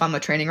a ton of fun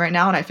with training right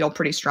now and I feel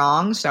pretty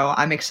strong. So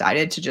I'm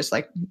excited to just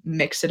like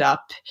mix it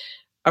up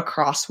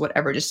across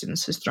whatever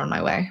distance is thrown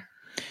my way.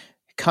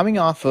 Coming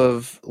off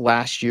of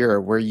last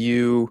year where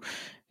you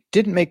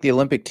didn't make the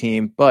Olympic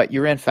team, but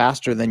you ran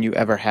faster than you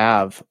ever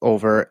have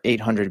over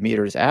 800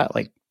 meters at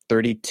like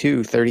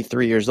 32,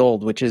 33 years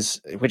old, which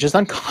is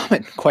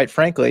uncommon, quite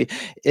frankly,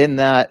 in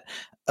that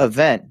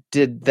event.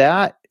 Did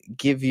that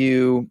give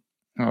you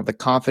the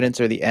confidence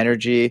or the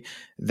energy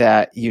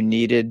that you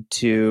needed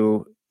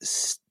to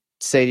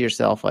say to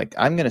yourself, like,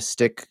 I'm going to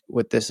stick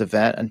with this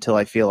event until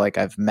I feel like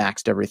I've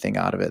maxed everything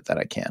out of it that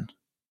I can?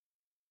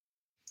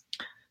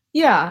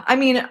 Yeah, I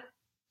mean,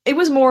 it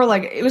was more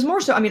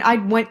so, I mean, I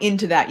went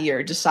into that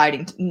year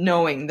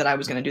knowing that I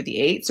was going to do the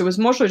 8. So it was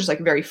mostly just like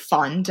very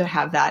fun to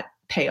have that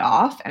pay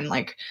off and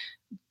like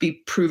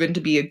be proven to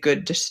be a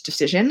good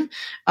decision.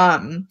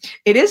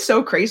 It is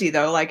so crazy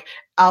though. Like,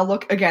 I'll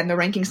look again, the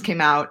rankings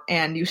came out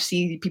and you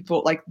see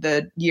people like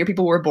the year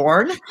people were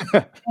born.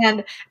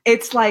 And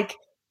it's like,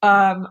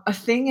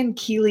 Athing and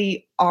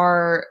Keely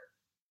are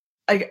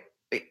like,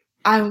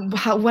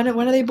 when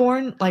are they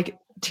born? Like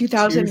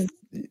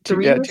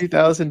 2003? Yeah,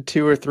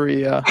 2002 or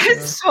 3. Yeah.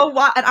 It's so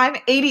wild. And I'm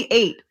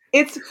 88.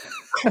 It's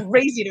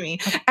crazy to me.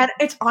 And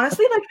it's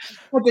honestly like,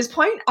 at this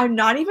point,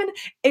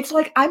 it's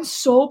like, I'm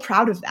so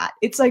proud of that.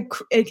 It's like,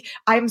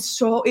 I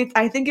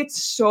think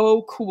it's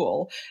so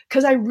cool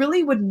because I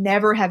really would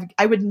never have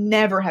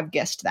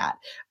guessed that.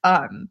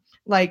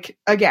 Like,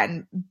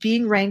 again,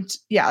 being ranked,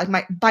 yeah,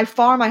 like by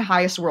far my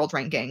highest world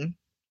ranking,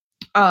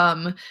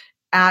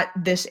 at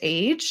this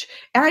age,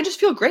 and I just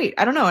feel great.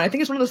 I don't know. And I think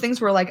it's one of those things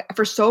where like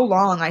for so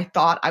long I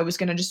thought I was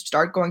going to just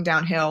start going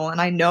downhill, and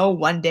I know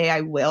one day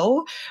I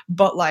will,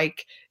 but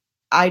like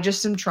I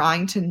just am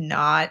trying to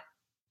not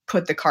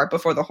put the cart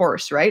before the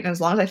horse, right? And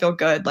as long as I feel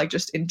good, like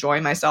just enjoy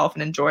myself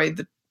and enjoy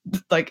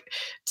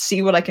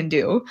see what I can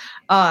do.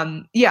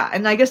 Yeah,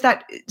 and I guess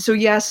so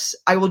yes,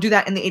 I will do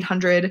that in the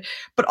 800,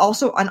 but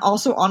also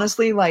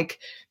honestly, like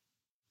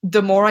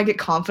the more I get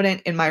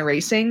confident in my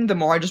racing, the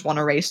more I just want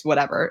to race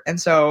whatever. And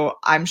so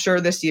I'm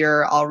sure this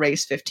year I'll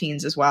race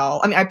 15s as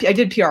well. I mean, I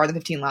did PR the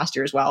 15 last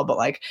year as well, but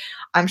like,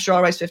 I'm sure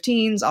I'll race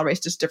 15s. I'll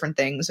race just different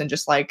things and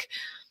just like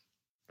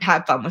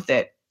have fun with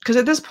it. Because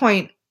at this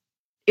point,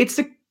 it's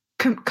the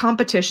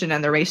competition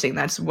and the racing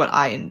that's what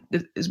I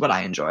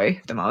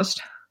enjoy the most.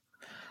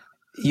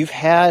 You've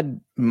had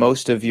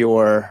most of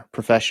your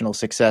professional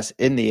success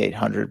in the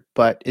 800,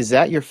 but is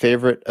that your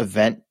favorite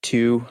event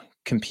to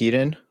compete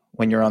in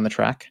when you're on the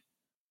track?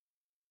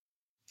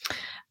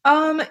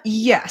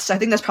 Yes, I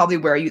think that's probably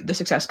where the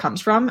success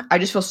comes from. I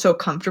just feel so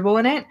comfortable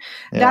in it.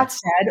 Yeah. That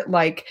said,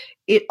 like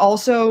it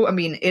also, I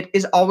mean, it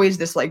is always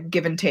this like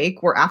give and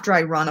take where after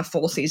I run a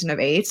full season of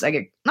 8s, I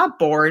get not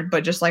bored,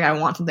 but just like I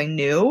want something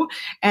new.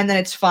 And then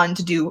it's fun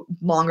to do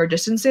longer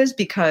distances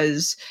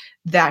because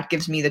that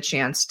gives me the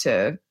chance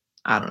to,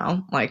 I don't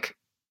know, like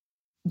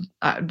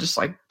just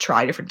like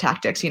try different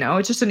tactics,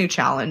 it's just a new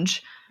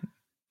challenge.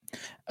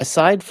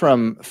 Aside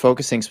from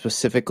focusing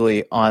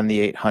specifically on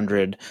the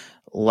 800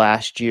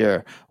 last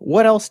year,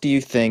 what else do you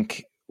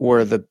think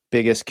were the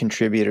biggest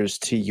contributors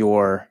to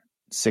your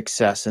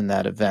success in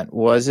that event?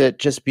 Was it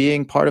just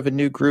being part of a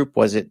new group?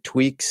 Was it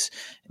tweaks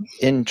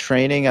in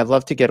training? I'd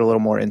love to get a little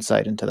more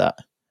insight into that.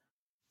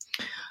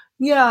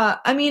 Yeah,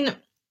 I mean,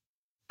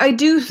 I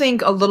do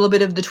think a little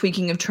bit of the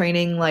tweaking of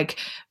training, like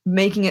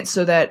making it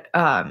so that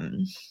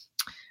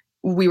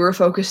we were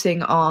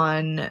focusing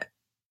on,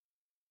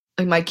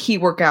 like my key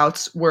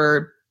workouts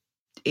were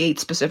 8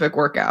 specific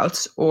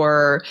workouts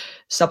or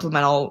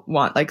supplemental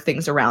like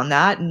things around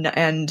that.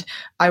 And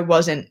I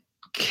wasn't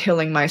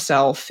killing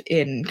myself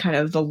in kind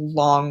of the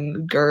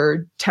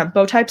longer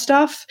tempo type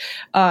stuff.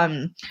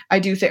 I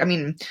do think, I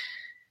mean,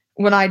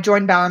 when I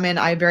joined Bowerman,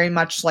 I very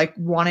much like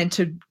wanted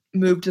to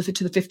move to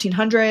the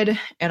 1500,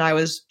 and I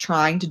was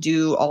trying to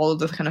do all of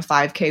the kind of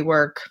 5K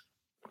work,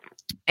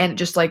 and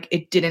just like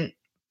it didn't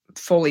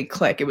fully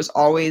click. It was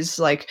always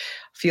like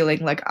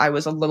feeling like I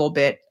was a little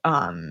bit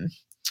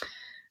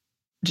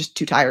just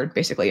too tired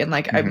basically, and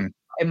like and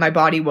my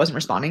body wasn't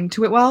responding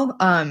to it well.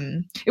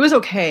 It was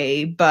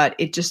okay, but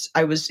it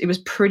was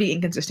pretty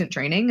inconsistent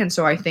training. And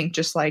so I think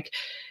just like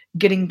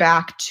getting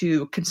back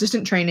to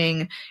consistent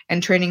training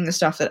and training the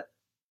stuff that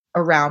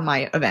around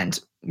my event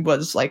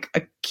was like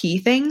a key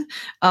thing.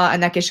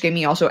 And that just gave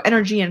me also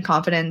energy and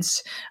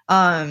confidence.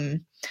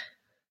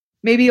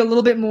 Maybe a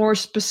little bit more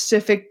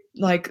specific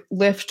like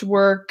lift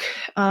work.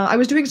 I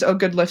was doing a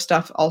good lift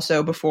stuff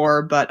also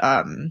before, but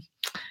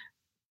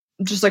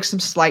just like some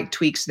slight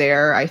tweaks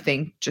there, I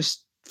think,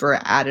 just for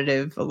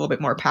additive, a little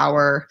bit more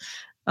power.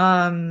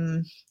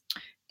 And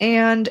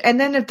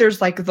then if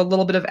there's like the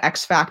little bit of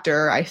X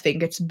factor, I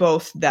think it's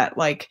both that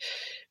like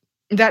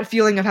that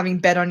feeling of having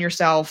bet on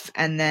yourself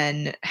and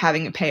then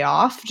having it pay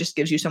off just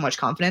gives you so much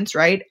confidence,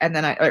 right? And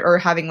then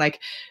having like,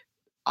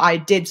 I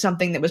did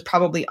something that was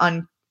probably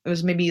it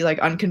was maybe like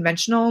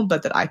unconventional,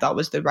 but that I thought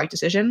was the right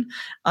decision.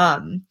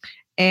 And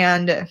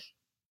then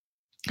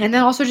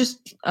also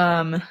just,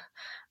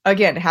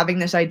 again, having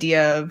this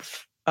idea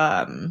of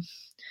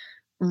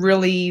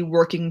really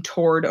working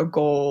toward a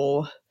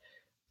goal,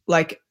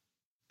 like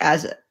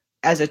as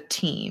a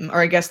team,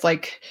 or I guess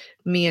like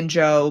me and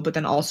Joe, but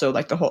then also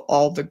like the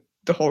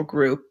whole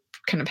group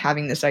kind of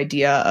having this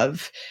idea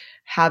of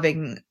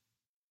having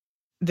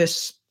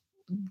this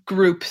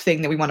group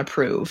thing that we want to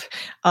prove.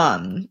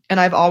 And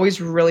I've always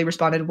really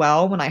responded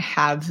well when I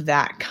have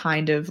that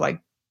kind of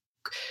like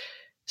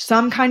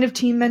some kind of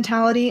team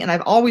mentality. And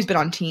I've always been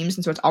on teams.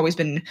 And so it's always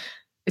been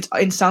it's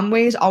in some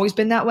ways always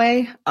been that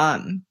way.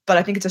 But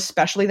I think it's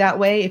especially that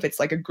way if it's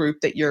like a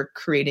group that you're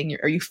creating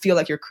or you feel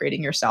like you're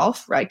creating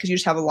yourself, right? Because you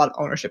just have a lot of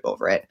ownership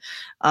over it.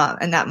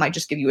 And that might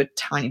just give you a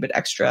tiny bit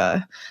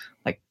extra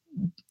like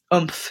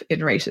oomph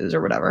in races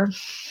or whatever.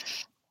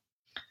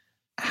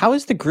 How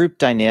is the group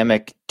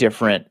dynamic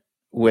different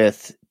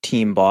with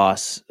Team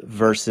Boss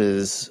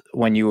versus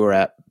when you were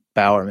at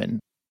Bowerman?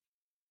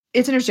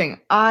 It's interesting.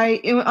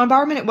 On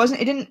Bowerman, it was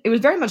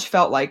very much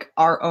felt like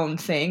our own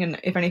thing. And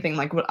if anything,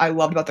 like what I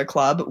loved about the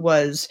club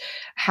was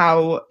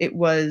how it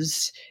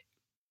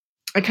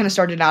kind of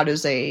started out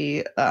as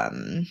a,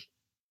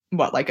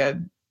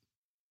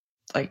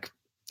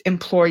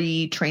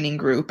 employee training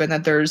group, and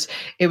that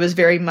it was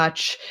very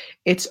much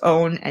its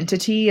own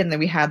entity. And then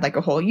we had like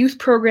a whole youth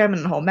program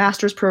and a whole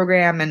master's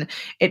program. And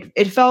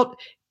it felt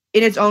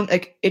in its own,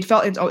 like it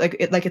felt its own,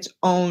 like its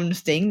own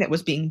thing that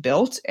was being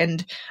built.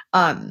 And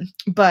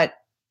but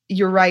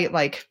you're right,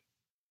 like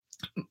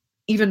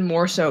even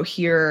more so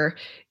here,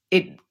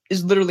 it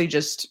is literally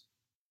just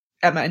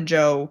Emma and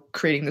Joe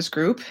creating this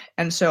group.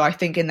 And so I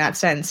think in that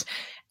sense,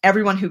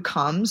 everyone who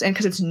comes, and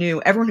because it's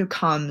new, everyone who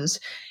comes,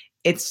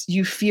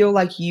 you feel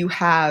like you're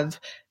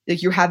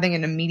having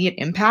an immediate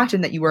impact,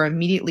 and that you are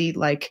immediately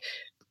like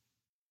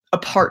a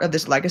part of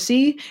this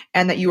legacy,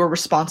 and that you are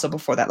responsible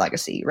for that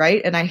legacy,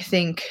 right? And I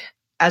think,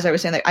 as I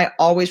was saying, like I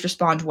always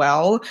respond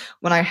well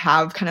when I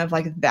have kind of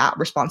like that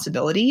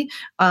responsibility,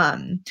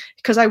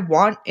 because I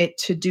want it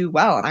to do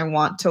well, and I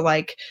want to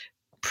like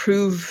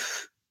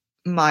prove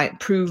my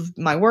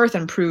worth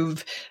and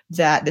prove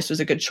that this was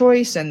a good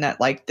choice, and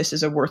that like this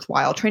is a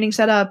worthwhile training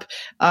setup.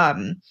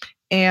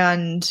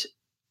 And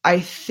I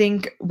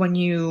think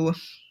and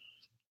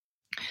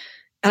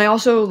I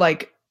also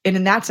like, and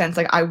in that sense,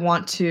 like I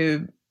want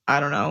to,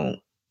 I don't know,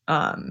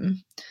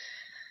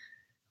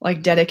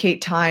 like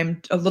dedicate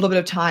a little bit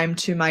of time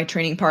to my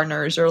training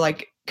partners, or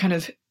like kind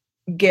of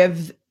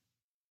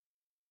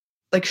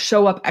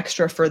show up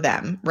extra for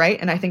them. Right.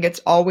 And I think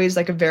it's always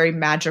like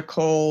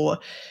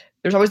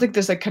there's always like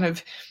this like kind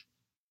of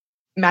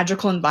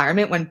magical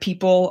environment when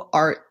people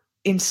are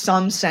in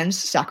some sense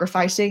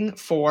sacrificing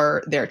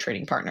for their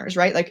training partners,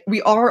 right? Like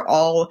we are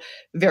all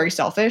very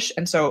selfish.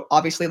 And so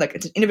obviously like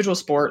it's an individual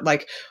sport,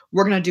 like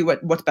we're going to do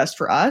what's best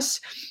for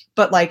us.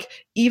 But like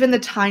even the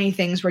tiny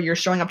things where you're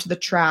showing up to the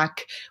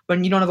track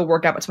when you don't have a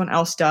workout, but someone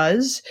else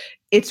does,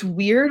 it's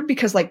weird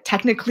because like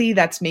technically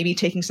that's maybe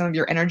taking some of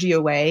your energy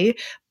away.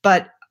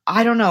 But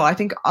I don't know. I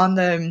think in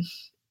the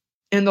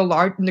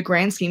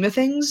grand scheme of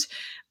things,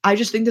 I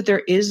just think that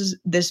there is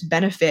this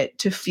benefit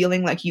to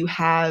feeling like you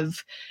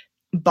have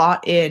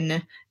bought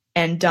in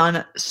and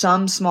done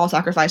some small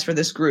sacrifice for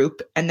this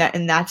group, and that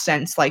in that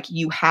sense, like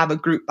you have a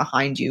group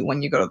behind you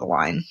when you go to the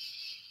line.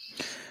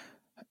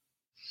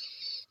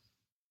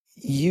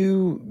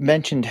 You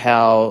mentioned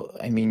how,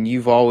 I mean,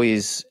 you've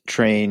always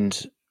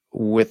trained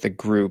with a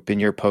group in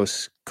your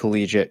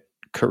post-collegiate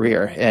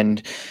career,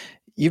 and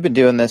you've been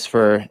doing this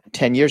for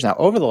 10 years now.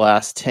 Over the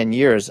last 10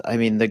 years, I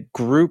mean, the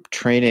group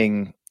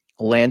training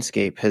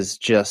landscape has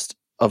just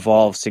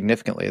evolved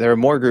significantly. There are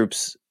more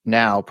groups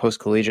now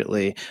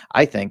post-collegiately,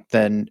 I think,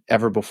 than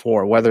ever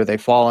before, whether they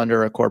fall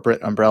under a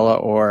corporate umbrella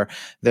or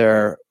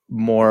they're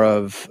more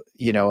of,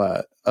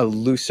 a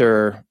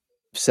looser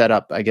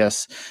setup, I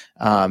guess,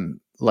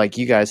 like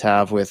you guys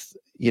have with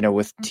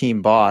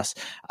Team Boss.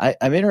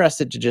 I'm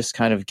interested to just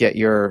kind of get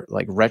your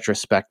like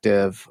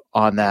retrospective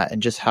on that,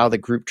 and just how the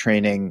group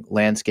training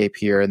landscape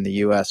here in the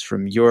US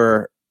from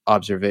your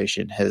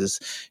observation has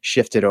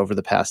shifted over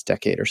the past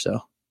decade or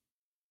so.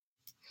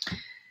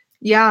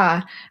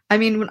 Yeah. I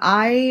mean, when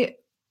I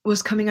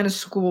was coming out of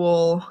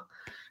school,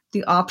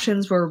 the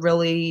options were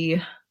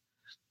really,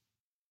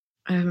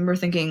 I remember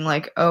thinking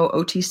like, oh,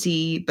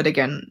 OTC, but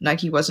again,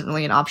 Nike wasn't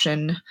really an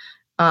option,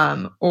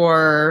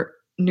 or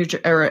New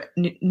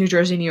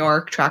Jersey, New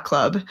York Track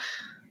Club,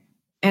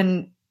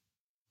 and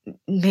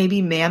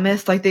maybe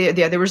Mammoth. Like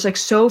there was like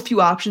so few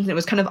options, and it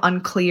was kind of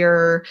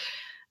unclear.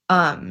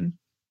 It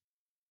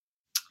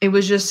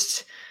was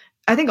just,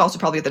 I think also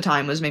probably at the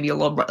time was maybe a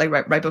little like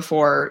right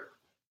before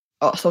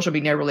social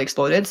media really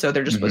exploded, so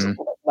there just was a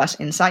little less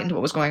insight into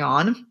what was going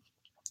on.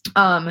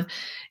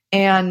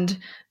 And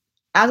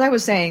as I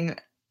was saying,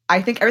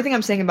 I think everything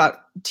I'm saying about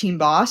Team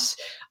Boss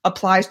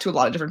applies to a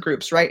lot of different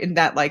groups, right? In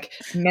that like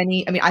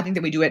I think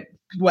that we do it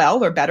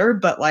well or better,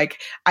 but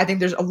like I think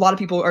there's a lot of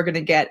people are going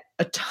to get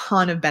a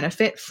ton of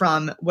benefit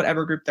from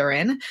whatever group they're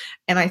in,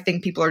 and I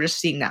think people are just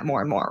seeing that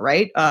more and more,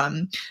 right?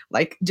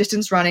 Like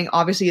distance running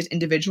obviously is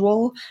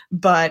individual,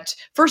 but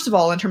first of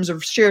all, in terms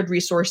of shared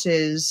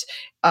resources,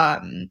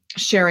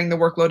 sharing the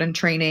workload and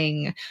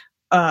training,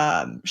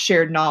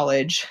 shared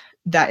knowledge,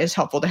 that is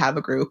helpful to have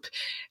a group.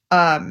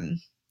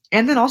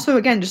 And then also,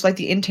 again, just like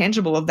the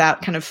intangible of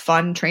that kind of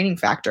fun training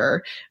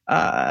factor.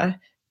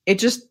 It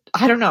just,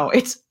 I don't know.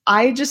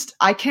 I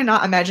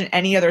cannot imagine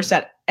any other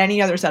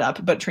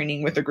setup but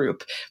training with a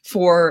group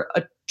for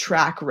a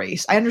track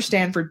race. I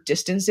understand for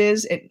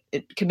distances, it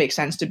can make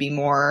sense to be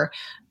more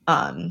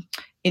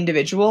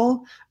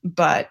individual,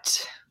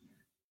 but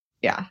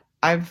yeah,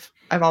 I've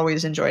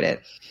always enjoyed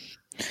it.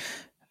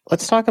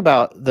 Let's talk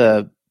about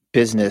the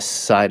business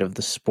side of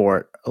the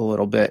sport a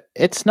little bit.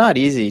 It's not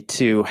easy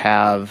to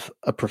have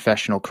a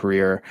professional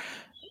career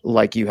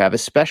like you have,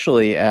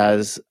 especially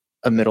as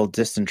a middle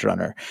distance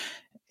runner.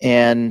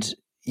 And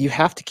you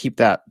have to keep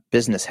that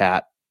business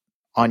hat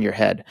on your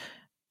head.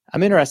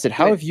 I'm interested,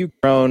 how have you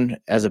grown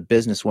as a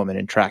businesswoman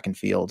in track and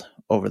field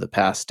over the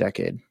past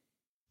decade?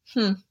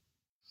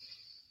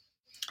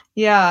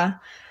 Yeah.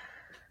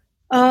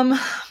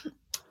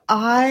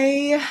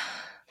 I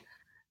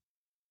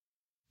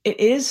it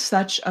is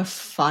such a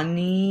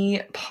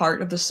funny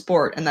part of the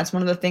sport, and that's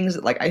one of the things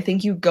that, like, I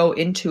think you go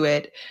into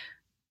it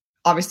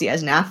obviously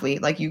as an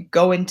athlete, like you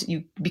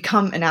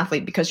become an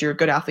athlete because you're a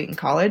good athlete in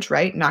college,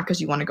 right? Not because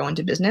you want to go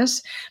into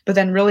business, but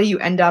then really you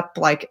end up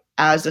like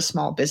as a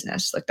small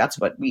business, like that's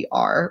what we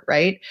are,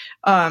 right?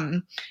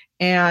 And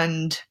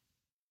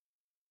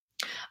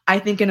I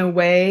think in a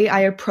way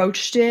I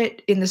approached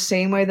it in the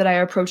same way that I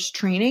approached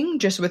training,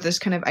 just with this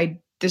kind of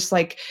this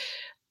like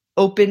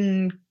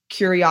open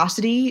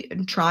curiosity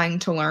and trying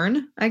to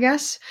learn, I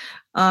guess.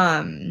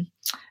 And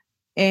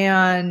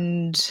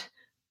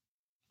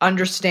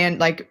understand,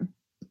 like,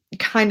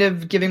 kind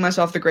of giving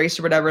myself the grace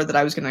or whatever that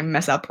I was going to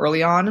mess up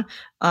early on,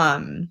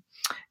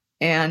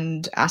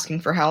 and asking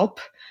for help.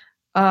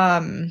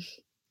 Yeah,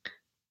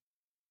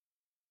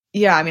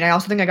 I mean, I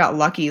also think I got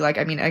lucky. Like,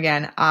 I mean,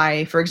 again,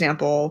 for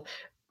example,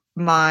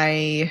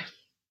 my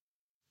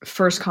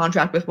first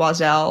contract with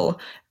Oiselle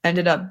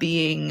ended up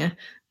being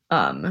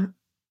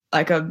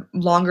like a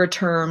longer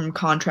term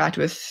contract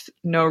with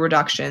no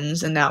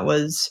reductions, and that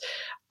was,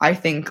 I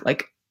think,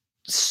 like,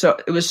 so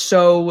it was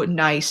so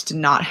nice to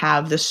not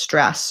have the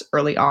stress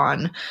early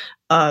on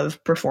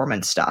of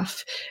performance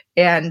stuff.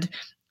 And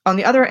on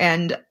the other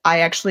end, I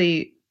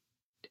actually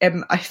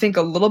am, I think,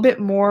 a little bit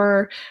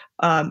more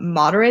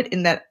moderate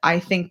in that I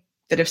think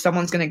that if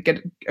someone's going to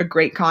get a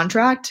great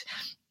contract,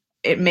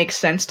 it makes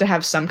sense to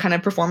have some kind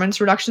of performance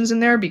reductions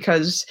in there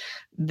because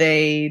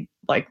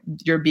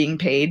you're being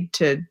paid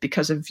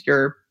because of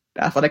your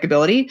athletic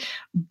ability.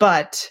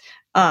 But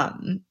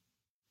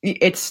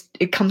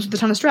it comes with a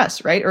ton of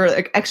stress, right? Or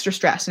like extra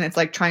stress. And it's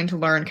like trying to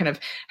learn kind of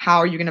how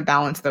are you going to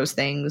balance those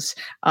things?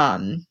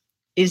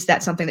 Is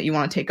that something that you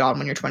want to take on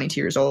when you're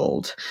 22 years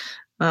old?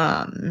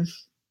 Yeah,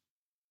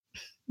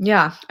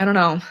 I don't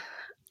know.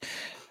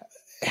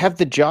 Have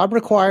the job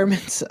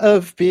requirements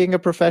of being a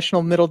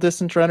professional middle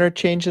distance runner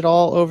changed at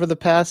all over the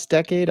past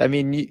decade? I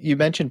mean, you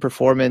mentioned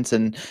performance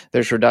and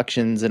there's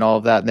reductions and all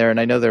of that in there. And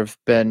I know there have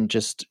been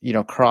just,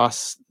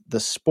 across the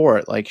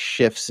sport, like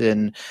shifts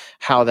in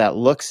how that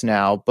looks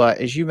now. But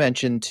as you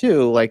mentioned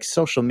too, like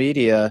social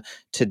media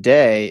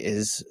today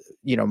is,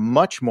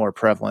 much more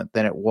prevalent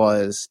than it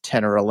was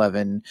 10 or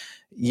 11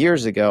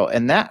 years ago.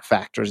 And that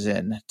factors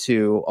in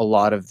to a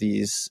lot of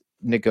these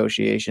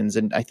negotiations.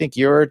 And I think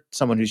you're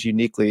someone who's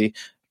uniquely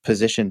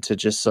positioned to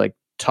just like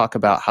talk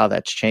about how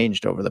that's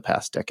changed over the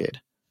past decade.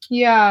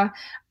 Yeah.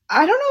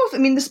 I don't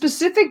know the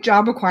specific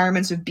job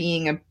requirements of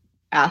being an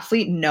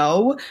athlete,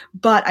 no,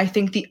 but I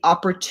think the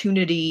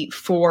opportunity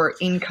for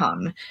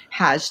income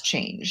has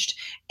changed.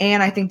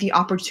 And I think the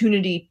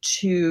opportunity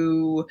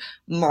to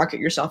market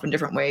yourself in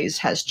different ways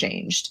has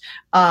changed.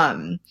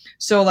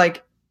 So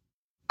like,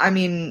 I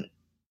mean,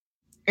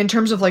 in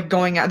terms of like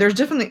going out, there's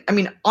definitely, I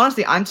mean,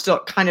 honestly, I'm still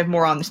kind of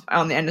more on the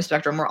end of the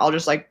spectrum where I'll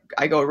just like,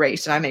 I go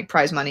race and I make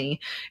prize money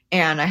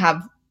and I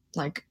have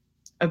like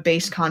a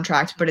base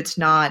contract,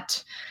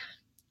 but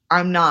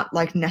I'm not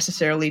like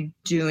necessarily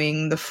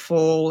doing the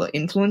full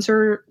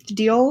influencer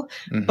deal,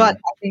 but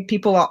I think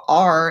people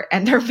are,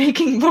 and they're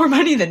making more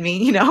money than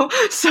me,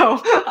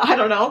 So I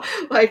don't know.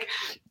 Like,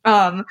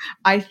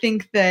 I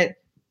think that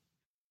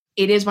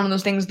it is one of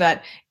those things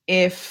that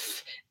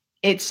if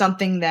it's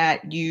something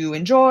that you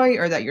enjoy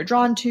or that you're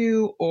drawn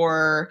to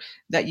or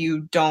that you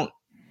don't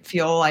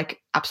feel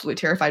like absolutely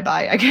terrified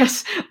by, I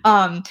guess,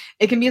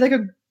 it can be like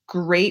a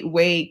great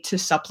way to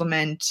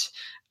supplement,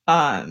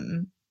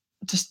 to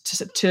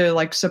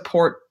like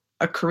support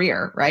a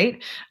career,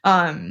 right?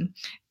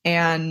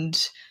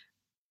 And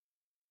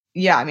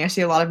yeah, I mean, I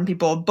see a lot of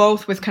people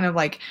both with kind of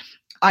like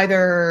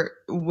either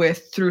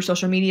through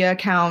social media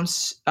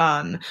accounts,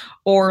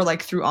 or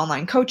like through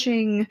online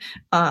coaching.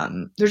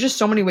 There's just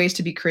so many ways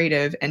to be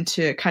creative and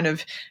to kind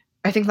of,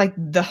 I think like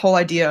the whole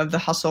idea of the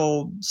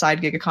hustle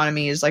side gig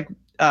economy is like,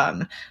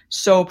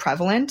 so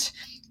prevalent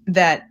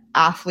that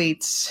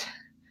athletes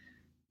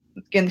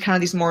in kind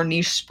of these more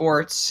niche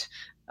sports,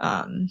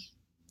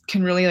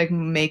 can really like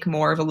make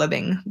more of a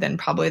living than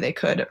probably they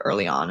could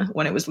early on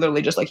when it was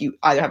literally just like you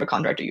either have a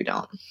contract or you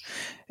don't.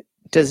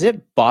 Does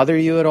it bother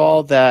you at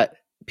all that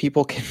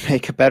people can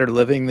make a better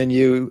living than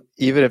you,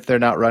 even if they're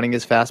not running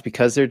as fast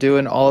because they're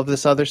doing all of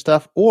this other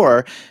stuff?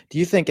 Or do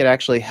you think it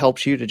actually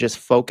helps you to just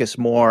focus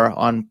more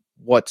on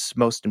what's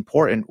most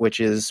important, which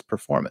is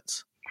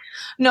performance?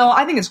 No,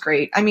 I think it's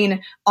great. I mean,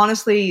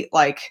 honestly,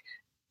 like,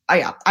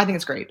 I think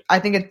it's great. I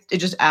think it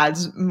just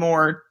adds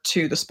more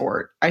to the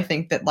sport. I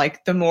think that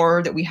like the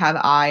more that we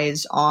have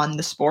eyes on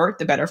the sport,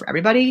 the better for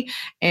everybody.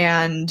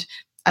 And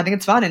I think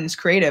it's fun and it's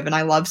creative, and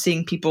I love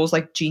seeing people's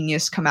like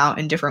genius come out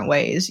in different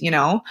ways, you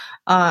know?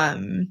 I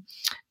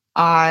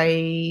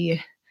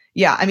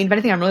yeah, I mean, if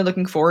anything, I'm really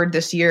looking forward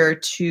this year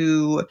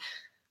to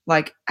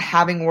like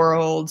having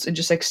worlds and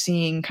just like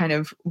seeing kind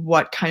of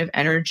what kind of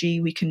energy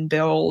we can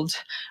build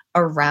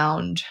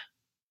around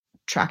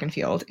track and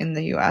field in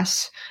the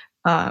US.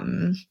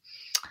 And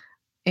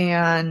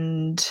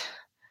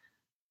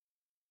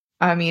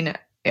I mean,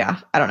 yeah,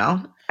 I don't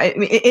know. I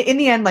mean, in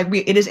the end, like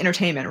it is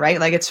entertainment, right?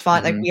 Like it's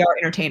fun. Like we are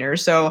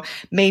entertainers, so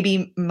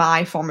maybe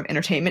my form of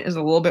entertainment is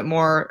a little bit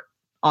more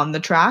on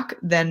the track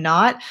than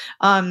not.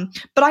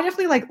 But I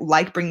definitely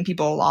like bringing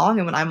people along,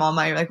 and when I'm on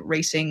my like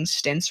racing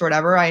stints or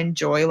whatever, I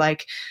enjoy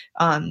like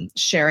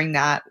sharing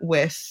that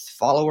with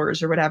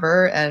followers or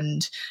whatever,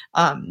 and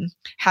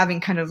having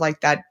kind of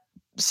like that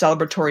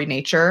celebratory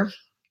nature.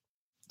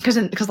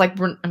 Because like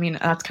I mean,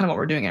 that's kind of what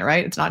we're doing it,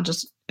 right? It's not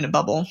just in a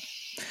bubble.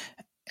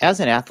 As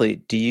an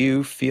athlete, do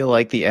you feel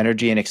like the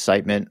energy and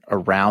excitement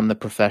around the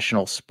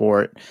professional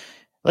sport,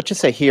 let's just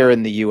say here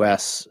in the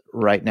US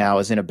right now,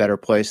 is in a better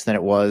place than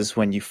it was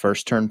when you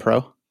first turned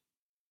pro?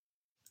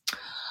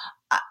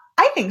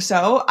 I think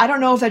so. I don't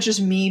know if that's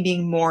just me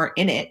being more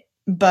in it,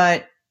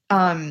 but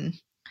I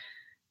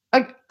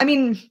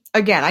mean,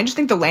 again, I just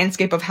think the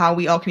landscape of how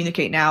we all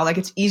communicate now, like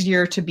it's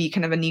easier to be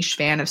kind of a niche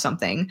fan of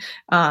something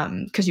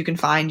because you can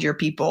find your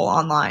people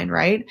online,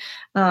 right?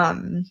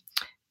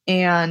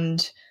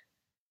 And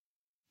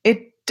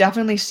it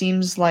definitely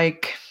seems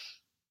like,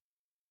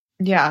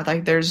 yeah,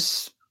 like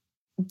there's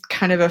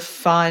kind of a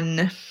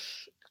fun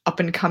up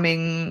and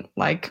coming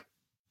like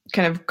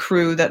kind of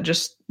crew that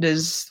just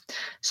is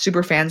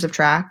super fans of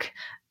track.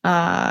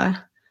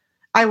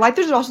 I like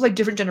there's also like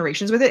different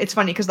generations with it. It's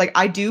funny because like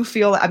I do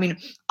feel, I mean,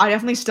 I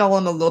definitely still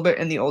am a little bit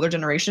in the older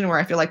generation where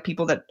I feel like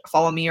people that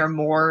follow me are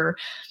more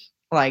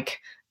like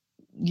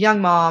young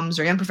moms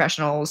or young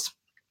professionals.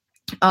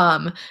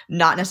 Not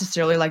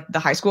necessarily like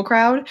the high school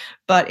crowd,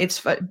 but it's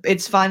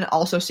fun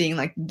also seeing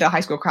like the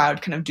high school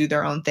crowd kind of do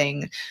their own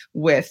thing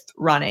with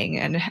running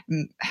and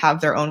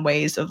have their own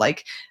ways of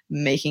like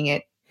making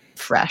it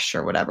fresh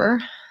or whatever.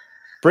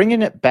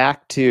 Bringing it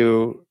back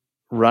to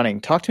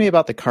running, talk to me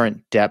about the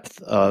current depth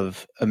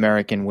of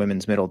American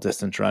women's middle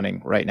distance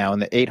running right now in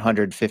the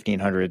 800,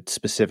 1500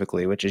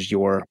 specifically, which is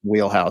your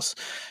wheelhouse.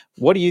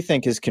 What do you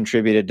think has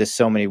contributed to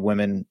so many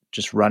women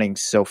just running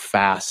so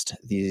fast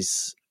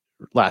these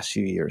last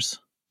few years?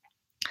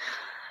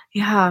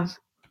 Yeah.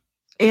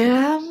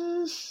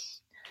 I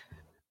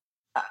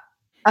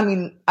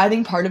mean, I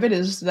think part of it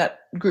is that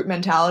group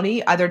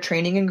mentality, either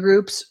training in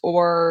groups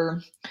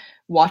or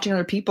watching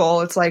other people.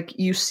 It's like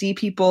you see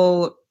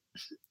people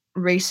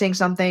racing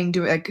something,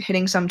 doing like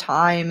hitting some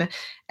time,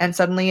 and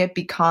suddenly it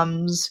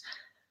becomes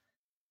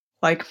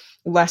like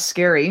less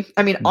scary.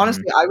 I mean,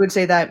 honestly, I would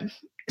say that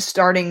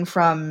starting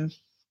from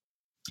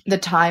the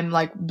time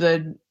like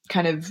the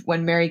kind of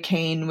when Mary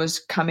Kane was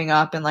coming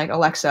up and like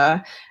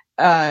Alexa,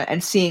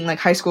 and seeing like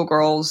high school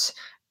girls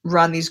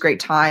run these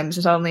great times,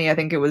 and suddenly I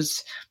think it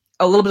was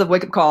a little bit of a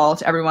wake up call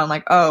to everyone,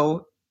 like,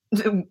 oh,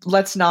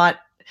 let's not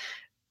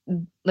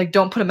like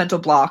don't put a mental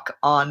block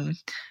on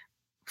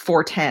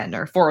 410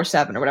 or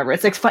 407 or whatever.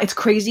 It's like it's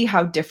crazy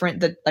how different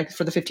the like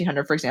for the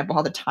 1500, for example,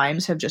 how the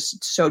times have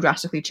just so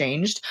drastically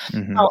changed.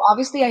 Now,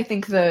 obviously, I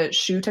think the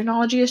shoe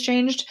technology has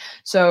changed,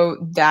 so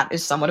that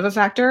is somewhat of a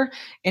factor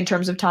in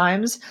terms of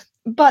times.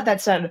 But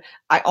that said,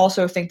 I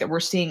also think that we're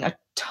seeing a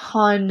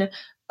ton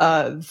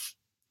of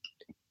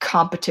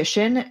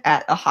competition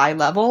at a high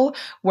level,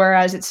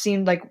 whereas it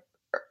seemed like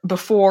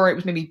before it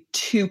was maybe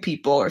 2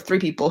 people or 3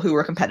 people who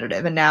were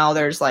competitive, and now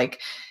there's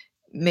like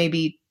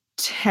maybe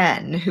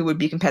 10 who would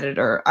be competitive,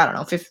 or I don't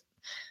know,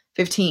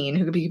 15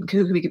 who could be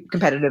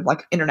competitive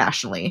like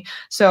internationally.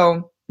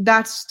 So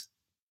that's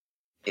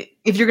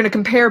if you're going to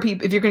compare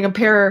people, if you're going to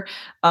compare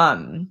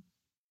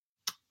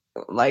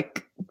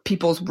like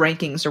people's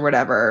rankings or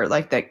whatever,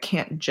 like that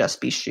can't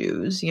just be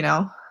shoes, you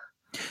know?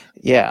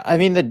 Yeah, I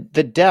mean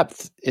the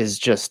depth is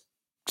just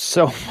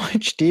so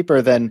much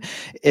deeper than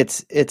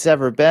it's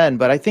ever been.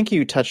 But I think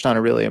you touched on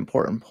a really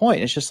important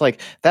point. It's just like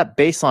that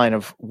baseline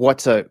of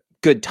what's a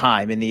good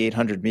time in the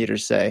 800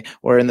 meters, say,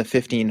 or in the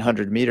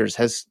 1500 meters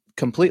has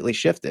completely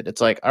shifted.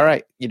 It's like, all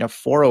right,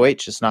 408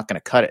 is just not going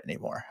to cut it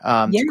anymore.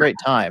 It's a great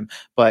time,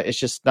 but it's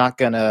just not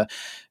going to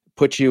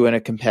put you in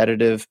a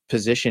competitive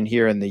position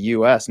here in the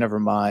US, never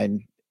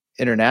mind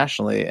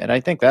internationally. And I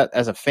think that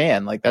as a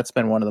fan, like that's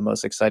been one of the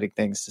most exciting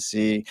things to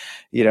see,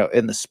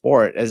 in the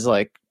sport, as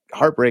like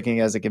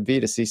heartbreaking as it can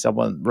be to see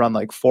someone run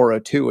like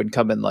 402 and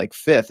come in like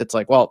 5th. It's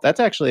like, well, that's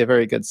actually a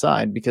very good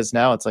sign, because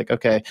now it's like,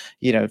 okay,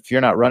 if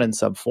you're not running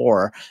sub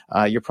 4,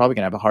 you're probably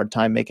gonna have a hard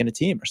time making a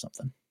team or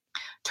something.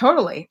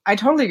 Totally. I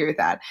totally agree with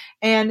that.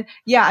 And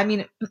yeah, I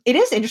mean, it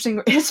is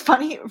interesting. It's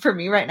funny for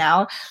me right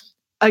now,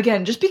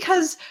 again, just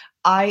because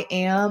I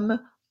am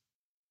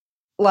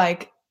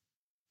like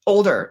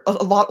older, a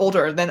lot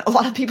older than a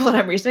lot of people that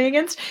I'm racing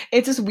against.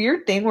 It's this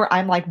weird thing where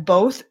I'm like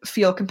both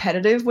feel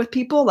competitive with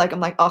people. Like I'm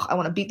like, oh, I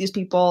want to beat these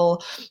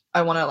people.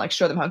 I want to like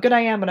show them how good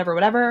I am,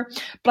 whatever.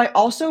 But I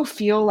also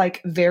feel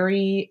like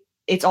very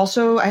it's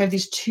also, I have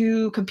these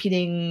two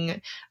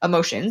competing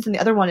emotions. And the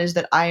other one is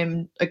that I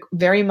am like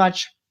very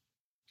much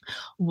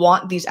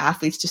want these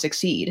athletes to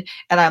succeed,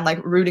 and I'm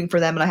like rooting for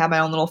them, and I have my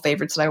own little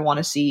favorites that I want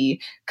to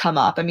see come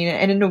up. I mean,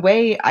 and in a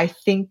way, I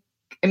mean,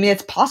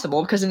 it's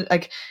possible because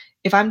like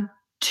if I'm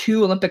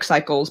 2 Olympic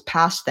cycles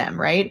past them,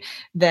 right,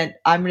 then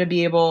I'm going to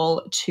be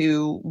able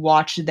to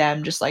watch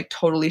them just like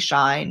totally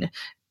shine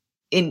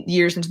in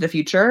years into the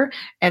future.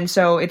 And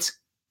so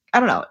I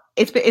don't know,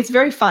 it's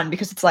very fun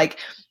because it's like,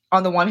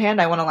 on the one hand,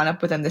 I want to line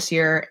up with them this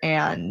year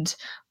and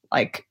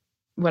like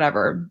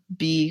whatever,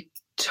 be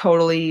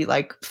totally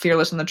like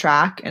fearless on the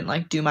track and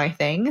like do my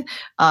thing.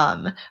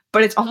 But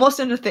it's almost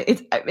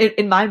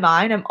in my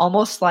mind, it's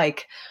almost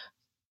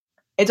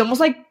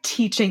like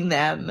teaching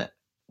them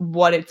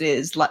what it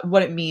is, like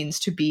what it means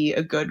to be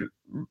a good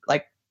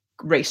like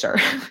racer.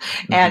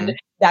 Mm-hmm. And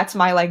that's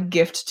my like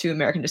gift to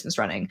American distance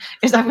running,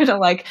 is I'm gonna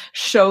like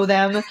show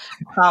them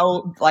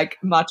how like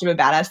much of a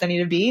badass they need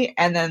to be,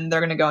 and then they're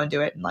gonna go and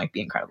do it and like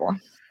be incredible.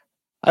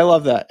 I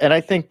love that. And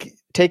I think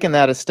taking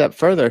that a step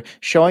further,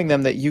 showing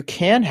them that you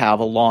can have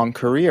a long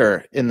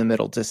career in the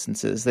middle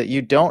distances, that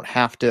you don't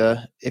have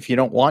to, if you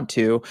don't want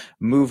to,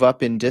 move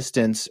up in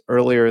distance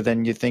earlier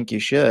than you think you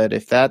should.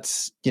 If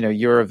that's,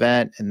 your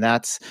event and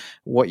that's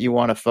what you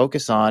want to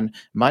focus on,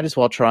 might as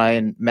well try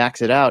and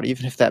max it out,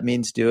 even if that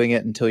means doing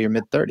it until your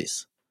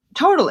mid-30s.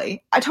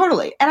 Totally.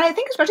 And I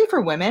think especially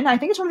for women, I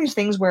think it's one of these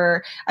things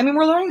where, I mean,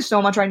 we're learning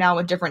so much right now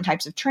with different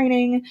types of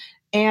training.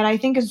 And I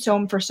think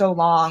for so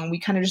long, we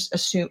kind of just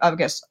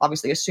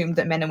obviously assumed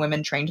that men and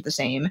women trained the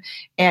same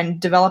and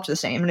developed the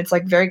same. And it's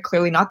like very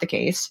clearly not the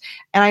case.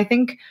 And I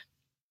think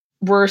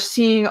we're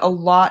seeing a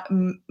lot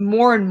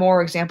more and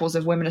more examples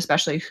of women,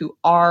 especially who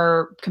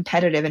are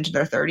competitive into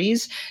their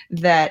 30s,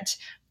 that,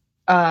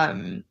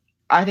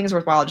 I think it's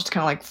worthwhile just to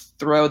kind of like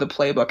throw the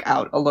playbook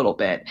out a little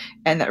bit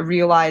and that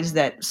realize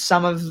that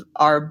some of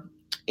our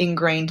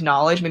ingrained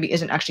knowledge maybe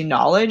isn't actually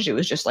knowledge. It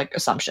was just like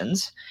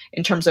assumptions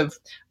in terms of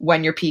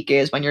when your peak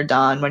is, when you're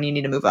done, when you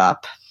need to move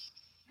up.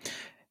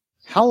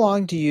 How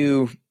long do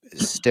you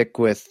stick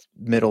with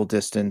middle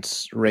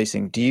distance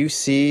racing? Do you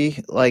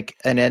see like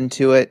an end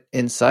to it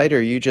in sight, or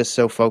are you just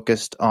so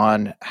focused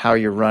on how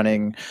you're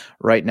running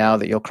right now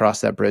that you'll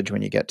cross that bridge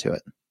when you get to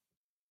it?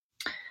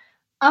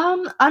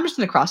 I'm just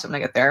gonna cross it when I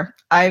get there.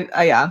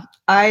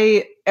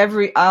 I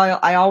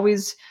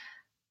always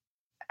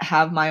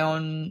have my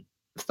own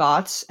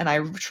thoughts, and I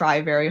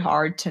try very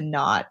hard to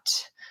not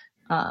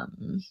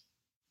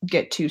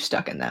get too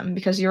stuck in them,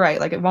 because you're right.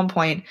 Like at one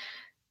point,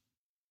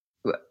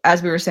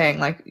 as we were saying,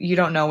 like you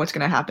don't know what's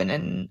gonna happen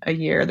in a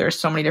year. There's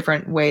so many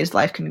different ways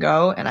life can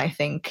go, and I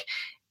think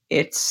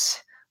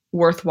it's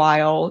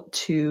worthwhile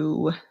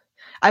to.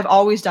 I've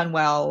always done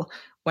well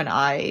when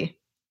I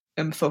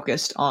am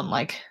focused on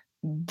like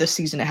the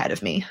season ahead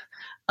of me,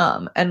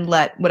 and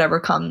let whatever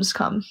comes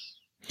come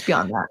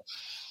beyond that.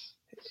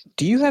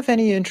 Do you have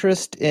any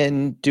interest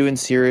in doing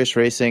serious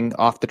racing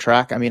off the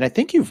track? I mean, I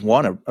think you've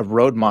won a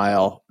road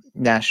mile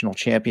national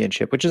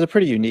championship, which is a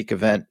pretty unique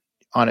event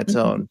on its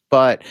own,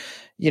 but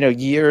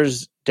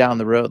years down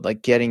the road,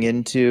 like getting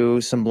into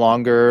some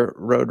longer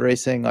road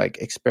racing, like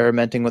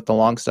experimenting with the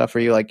long stuff, are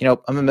you like,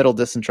 I'm a middle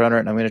distance runner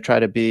and I'm going to try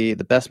to be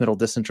the best middle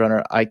distance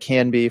runner I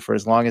can be for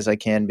as long as I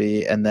can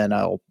be, and then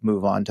I'll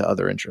move on to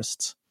other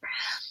interests?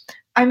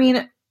 I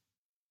mean,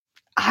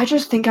 I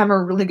just think I'm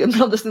a really good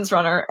middle distance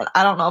runner, and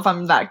I don't know if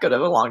I'm that good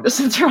of a long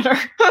distance runner.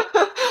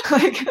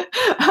 Like,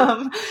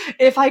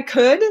 if I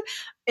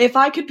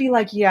could be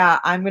like, yeah,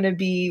 I'm going to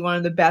be one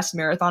of the best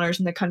marathoners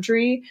in the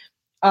country,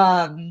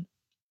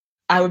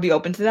 I would be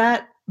open to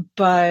that.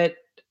 But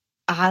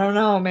I don't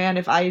know, man.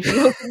 If I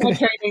feel my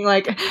training,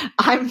 like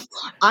I'm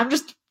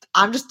just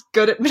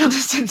good at middle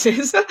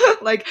distances.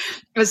 Like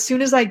as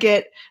soon as I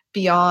get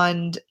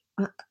beyond,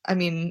 I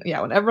mean, yeah,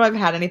 whenever I've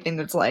had anything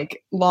that's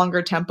like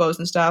longer tempos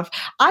and stuff,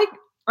 I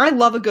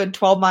love a good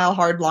 12-mile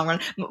hard long run.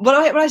 What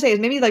I say is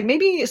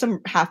maybe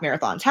some half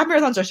marathons. Half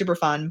marathons are super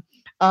fun.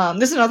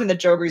 This is another thing that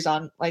Joe agrees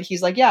on. Like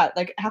he's like, yeah,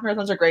 like half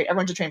marathons are great.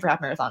 Everyone should train for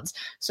half marathons.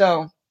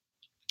 So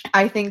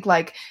I think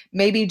like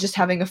maybe just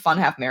having a fun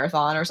half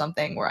marathon or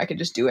something where I could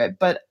just do it.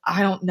 But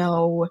I don't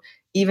know,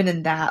 even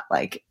in that,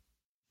 like,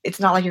 it's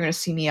not like you're going to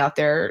see me out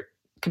there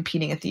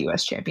competing at the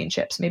US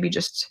championships. Maybe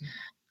just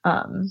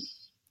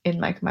in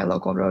like my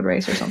local road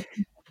race or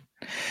something.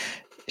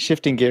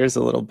 Shifting gears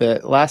a little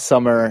bit, last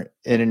summer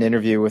in an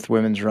interview with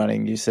Women's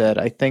Running, you said,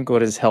 I think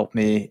what has helped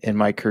me in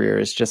my career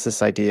is just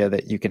this idea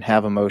that you can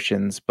have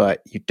emotions,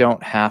 but you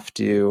don't have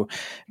to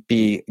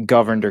be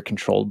governed or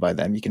controlled by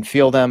them. You can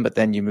feel them, but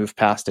then you move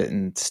past it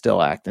and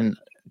still act. And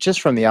just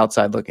from the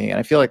outside looking in,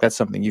 I feel like that's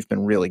something you've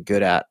been really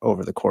good at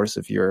over the course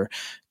of your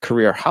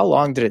career. How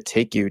long did it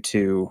take you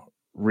to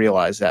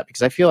realize that?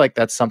 Because I feel like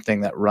that's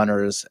something that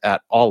runners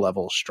at all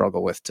levels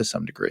struggle with to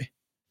some degree.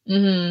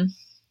 Mm-hmm.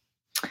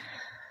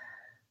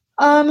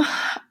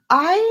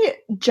 I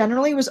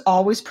generally was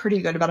always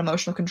pretty good about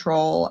emotional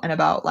control and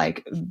about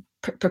like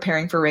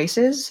preparing for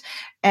races.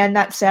 And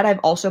that said, I've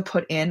also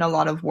put in a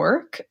lot of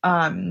work,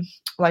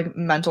 like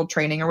mental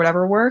training or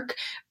whatever work,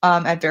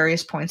 at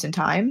various points in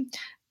time.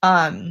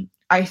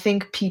 I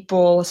think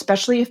people,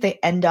 especially if they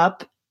end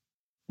up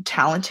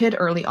talented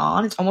early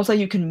on, it's almost like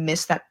you can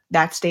miss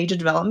that stage of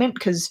development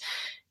because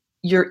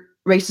your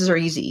races are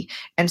easy,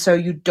 and so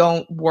you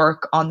don't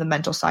work on the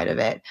mental side of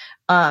it.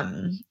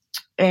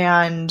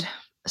 And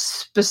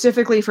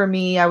specifically for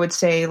me, I would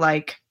say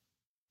like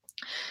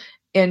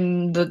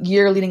in the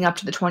year leading up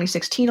to the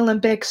 2016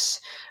 Olympics,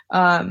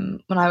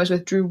 when I was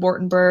with Drew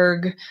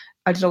Wartenberg,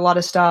 I did a lot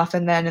of stuff,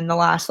 and then in the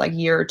last like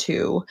year or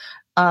two,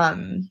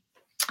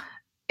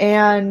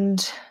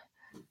 and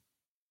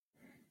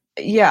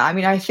yeah, I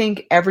mean, I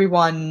think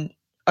everyone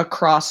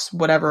across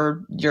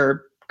whatever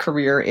your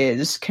career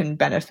is can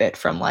benefit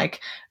from like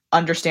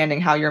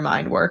understanding how your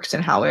mind works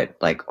and how it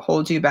like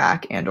holds you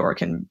back and or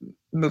can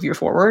move you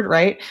forward,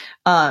 right?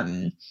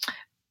 I've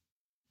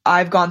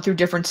gone through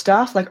different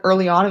stuff. Like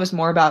early on, it was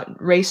more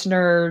about race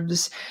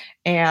nerves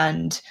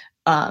and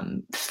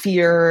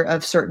fear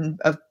of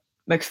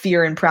like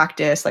fear in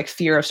practice, like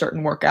fear of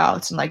certain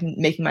workouts and like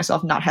making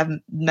myself not have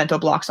mental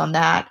blocks on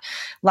that.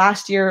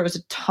 Last year, it was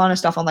a ton of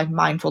stuff on like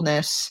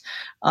mindfulness,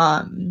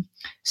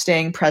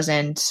 staying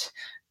present,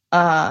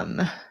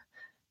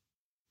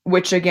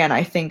 which again,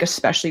 I think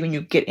especially when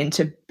you get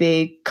into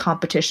big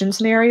competition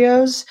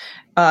scenarios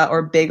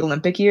or big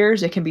Olympic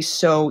years, it can be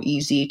so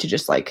easy to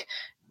just like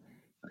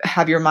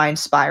have your mind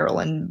spiral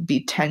and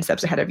be 10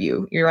 steps ahead of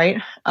you. You're right.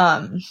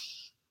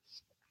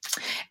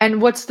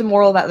 And what's the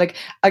moral of that? Like,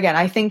 again,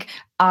 I think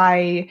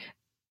I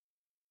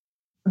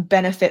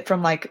benefit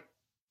from like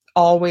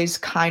always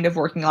kind of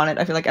working on it.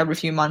 I feel like every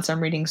few months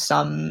I'm reading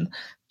some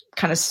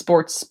kind of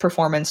sports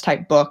performance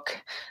type book.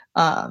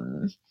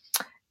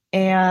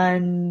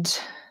 And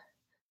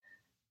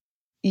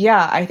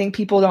yeah, I think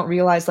people don't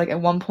realize like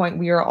at one point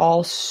we are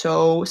all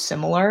so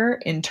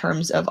similar in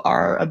terms of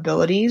our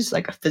abilities,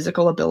 like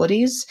physical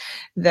abilities,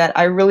 that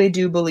I really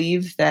do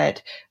believe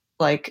that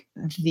like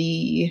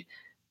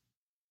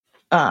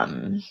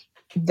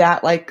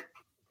that like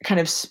kind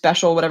of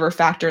special whatever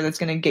factor that's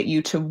going to get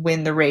you to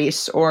win the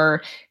race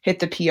or hit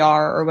the PR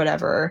or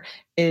whatever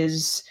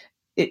is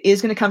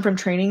going to come from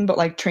training, but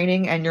like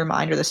training and your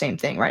mind are the same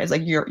thing, right? It's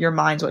like your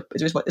mind's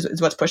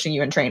is what's pushing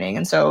you in training.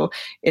 And so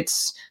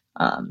it's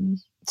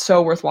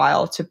so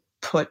worthwhile to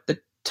put the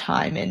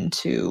time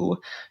into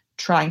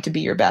trying to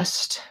be your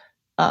best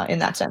in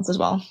that sense as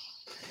well.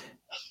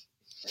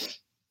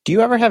 Do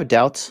you ever have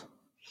doubts?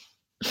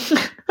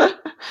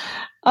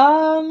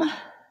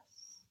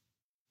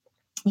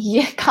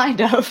 Yeah,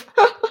 kind of.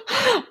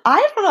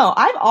 I don't know.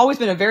 I've always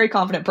been a very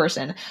confident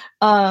person.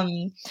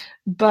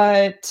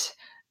 But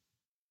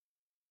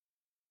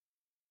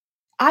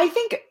I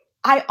think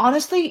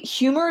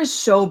humor is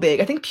so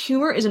big. I think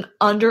humor is an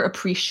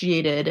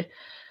underappreciated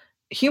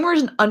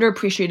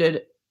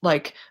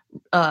like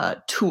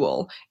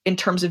tool in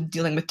terms of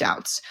dealing with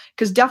doubts.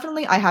 Because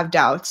definitely I have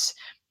doubts,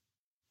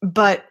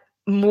 but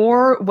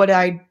more what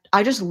I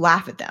just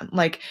laugh at them.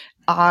 Like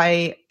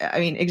I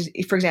mean,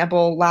 for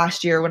example,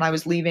 last year when I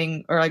was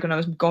leaving or like when I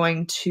was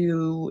going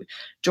to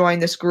join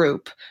this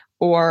group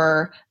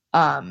or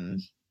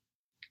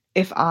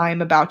if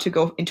I'm about to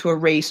go into a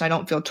race and I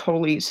don't feel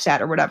totally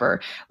set or whatever,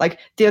 like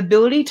the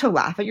ability to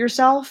laugh at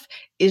yourself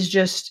is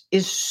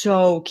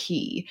so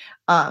key.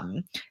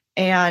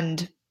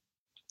 And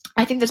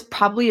I think there's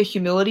probably a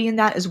humility in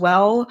that as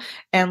well.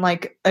 And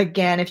like,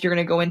 again, if you're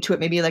going to go into it,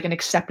 maybe like an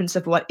acceptance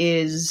of what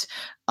is,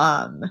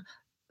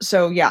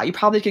 so yeah, you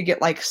probably could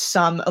get like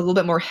a little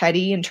bit more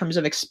heady in terms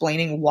of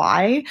explaining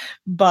why,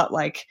 but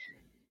like,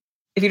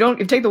 if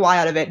you take the why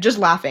out of it, just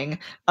laughing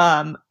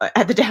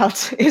at the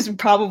doubts is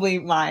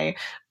probably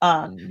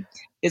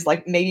is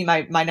like maybe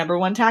my number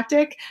one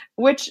tactic,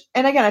 which,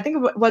 and again, I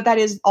think what that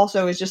is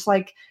also is just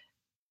like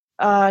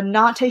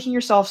not taking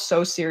yourself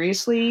so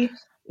seriously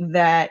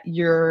that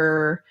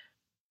you're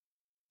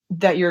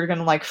going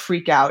to like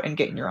freak out and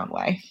get in your own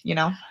way, you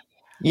know?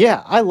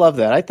 Yeah, I love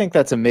that. I think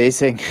that's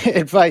amazing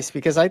advice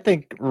because I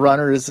think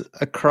runners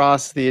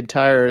across the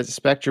entire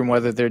spectrum,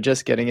 whether they're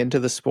just getting into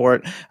the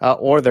sport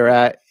or they're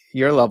at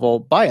your level,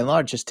 by and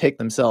large, just take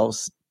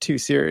themselves too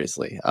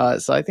seriously.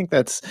 So I think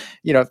that's,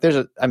 if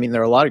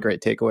there are a lot of great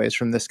takeaways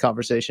from this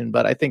conversation,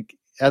 but I think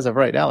as of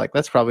right now, like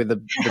that's probably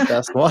the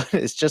best one.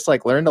 It's just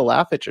like learn to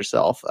laugh at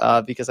yourself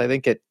because I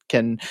think it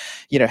can,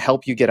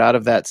 help you get out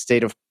of that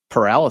state of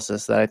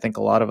paralysis that I think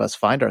a lot of us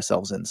find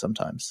ourselves in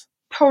sometimes.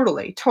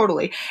 Totally.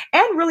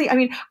 And really, I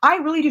mean, I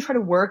really do try to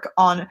work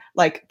on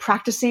like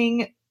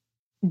practicing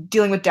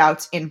dealing with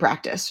doubts in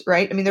practice,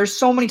 right? I mean, there's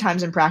so many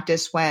times in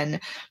practice when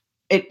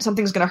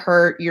something's going to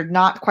hurt. You're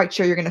not quite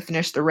sure you're going to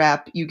finish the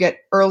rep. You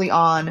get early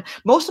on.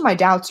 Most of my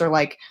doubts are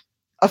like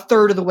a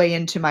third of the way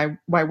into my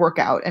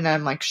workout. And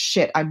I'm like,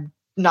 shit, I'm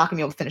not going to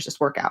be able to finish this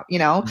workout,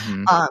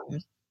 Mm-hmm.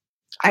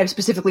 I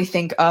specifically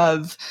think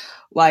of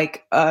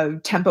like a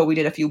tempo we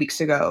did a few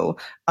weeks ago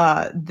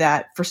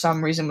that for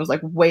some reason was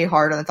like way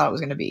harder than I thought it was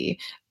going to be.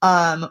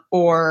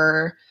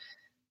 Or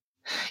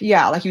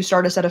yeah, like you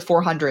start a set of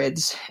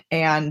 400s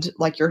and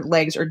like your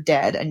legs are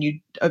dead and you've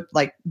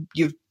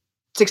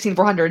 16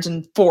 400s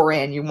and 4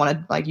 in, you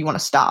want to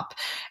stop.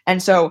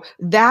 And so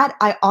that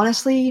I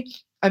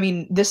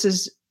mean, this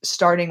is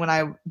starting when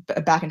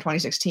back in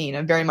 2016,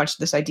 and very much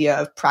this idea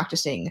of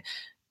practicing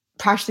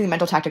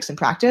mental tactics in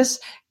practice.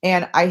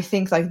 And I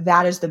think like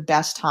that is the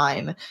best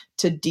time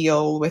to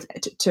deal with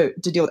to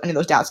deal with any of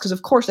those doubts, because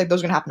of course like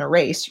those are going to happen in a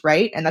race,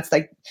 right? And that's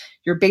like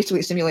you're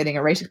basically simulating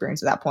a race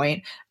experience at that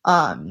point.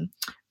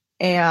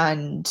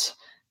 And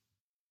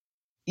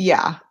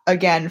yeah,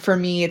 again, for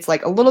me it's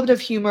like a little bit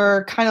of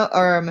humor, kind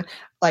of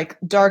like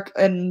dark,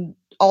 and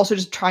also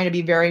just trying to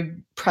be very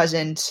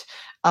present,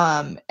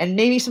 and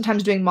maybe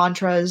sometimes doing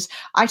mantras.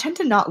 I tend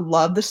to not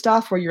love the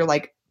stuff where you're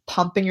like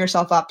pumping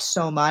yourself up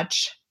so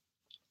much.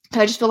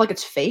 I just feel like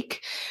it's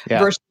fake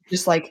versus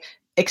just like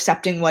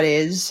accepting what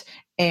is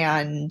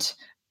and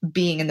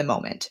being in the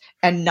moment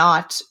and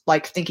not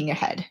like thinking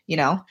ahead, you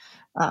know?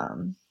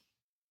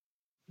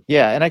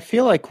 Yeah. And I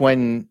feel like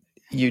when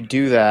you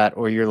do that,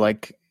 or you're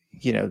like,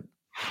 you know,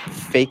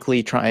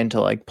 fakely trying to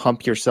like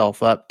pump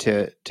yourself up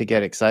to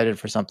get excited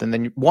for something,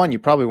 then one, you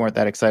probably weren't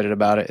that excited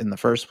about it in the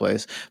first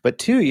place, but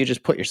two, you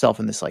just put yourself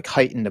in this like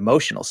heightened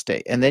emotional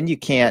state, and then you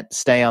can't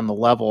stay on the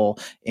level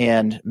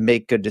and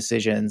make good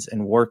decisions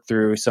and work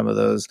through some of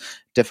those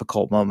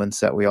difficult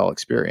moments that we all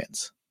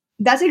experience.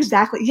 That's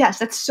exactly, yes,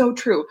 that's so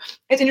true.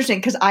 It's interesting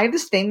because I have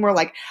this thing where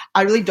like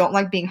I really don't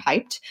like being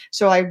hyped,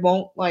 so I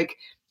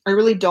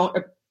really don't,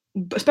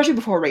 especially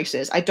before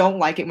races. I don't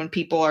like it when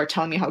people are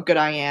telling me how good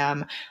I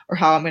am or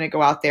how I'm going to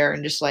go out there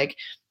and just like,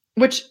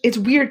 which it's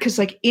weird because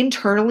like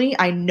internally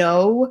I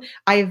know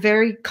I am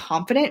very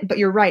confident, but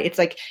you're right. It's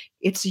like,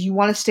 you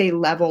want to stay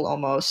level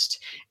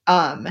almost.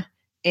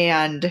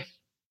 And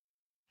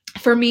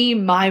for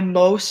me,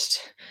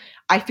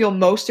 I feel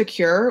most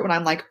secure when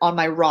I'm like on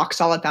my rock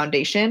solid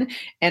foundation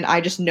and I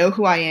just know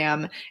who I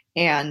am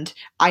and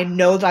I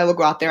know that I will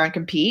go out there and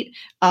compete.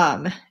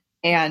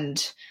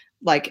 And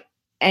like,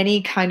 I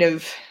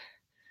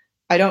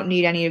don't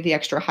need any of the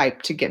extra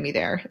hype to get me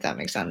there, if that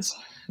makes sense.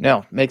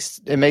 No,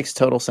 it makes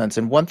total sense.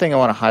 And one thing I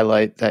want to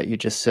highlight that you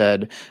just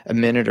said a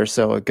minute or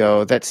so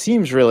ago that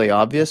seems really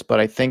obvious, but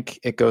I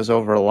think it goes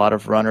over a lot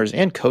of runners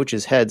and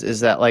coaches' heads, is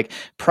that like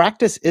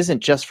practice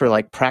isn't just for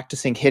like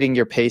practicing hitting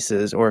your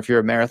paces, or if you're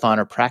a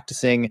marathoner,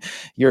 practicing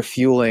your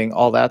fueling,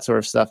 all that sort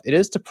of stuff. It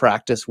is to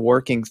practice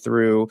working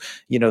through,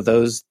 you know,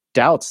 those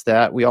doubts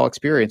that we all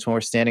experience when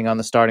we're standing on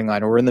the starting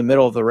line or we're in the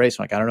middle of the race.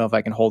 Like, I don't know if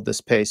I can hold this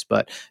pace,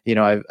 but you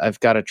know, I've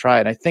got to try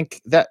it. I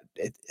think that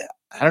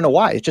I don't know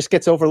why it just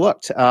gets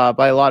overlooked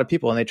by a lot of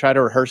people, and they try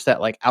to rehearse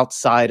that like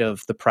outside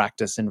of the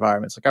practice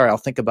environment. It's like, all right, I'll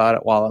think about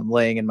it while I'm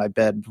laying in my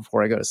bed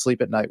before I go to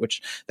sleep at night,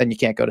 which then you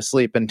can't go to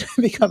sleep and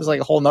becomes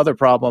like a whole nother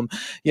problem,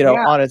 you know,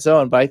 on its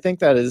own. But I think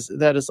that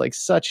is like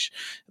such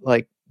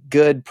like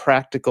good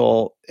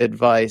practical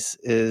advice,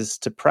 is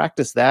to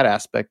practice that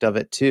aspect of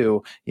it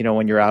too, you know,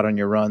 when you're out on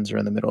your runs or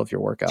in the middle of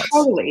your workouts.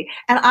 Totally.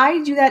 And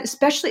I do that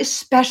especially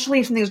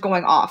if something's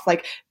going off.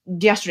 Like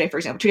yesterday, for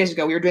example, 2 days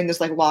ago, we were doing this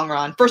like long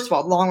run. First of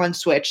all, long run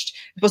switched. It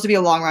was supposed to be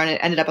a long run. It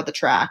ended up at the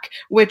track,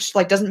 which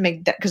like doesn't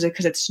make that because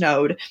it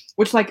snowed,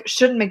 which like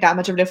shouldn't make that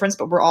much of a difference,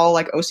 but we're all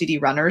like OCD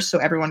runners, so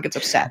everyone gets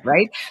upset,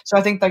 right? So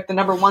I think like the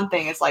number one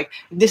thing is like,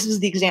 this is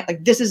the example,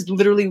 like this is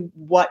literally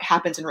what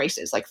happens in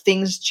races. Like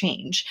things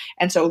change.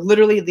 And so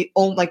literally the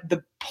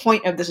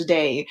point of this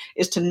day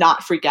is to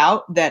not freak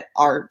out that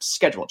our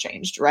schedule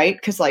changed, right?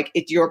 Because like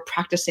you're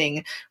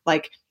practicing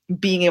like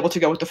being able to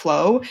go with the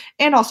flow,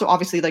 and also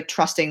obviously like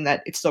trusting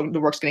that it's still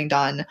the work's getting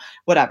done,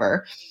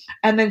 whatever.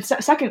 And then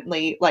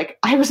secondly, like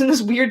I was in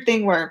this weird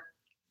thing where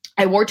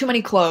I wore too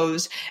many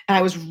clothes and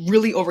I was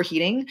really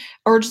overheating,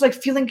 or just like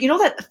feeling, you know,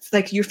 that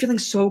like you're feeling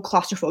so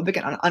claustrophobic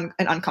and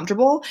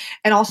uncomfortable.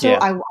 And also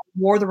I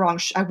wore the wrong,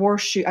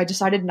 I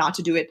decided not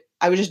to do it.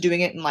 I was just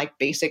doing it in like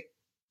basic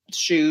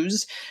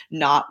shoes,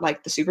 not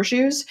like the super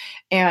shoes.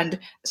 And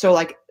so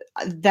like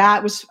I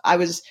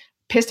was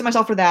pissed at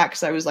myself for that,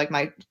 because I was like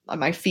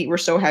my feet were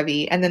so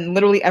heavy, and then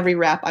literally every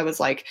rep I was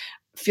like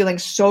feeling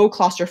so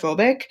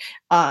claustrophobic,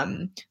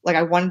 like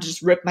I wanted to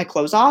just rip my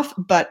clothes off,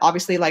 but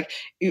obviously like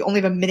you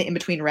only have a minute in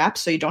between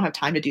reps, so you don't have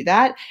time to do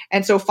that.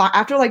 And so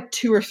after like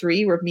 2 or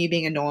 3 were me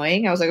being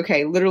annoying, I was like,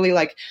 okay, literally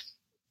like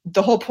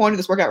the whole point of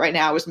this workout right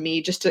now is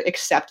me just to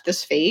accept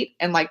this fate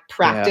and like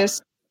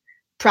practice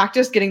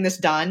getting this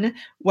done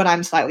when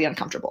I'm slightly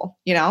uncomfortable,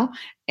 you know?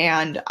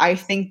 And I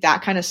think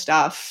that kind of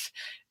stuff,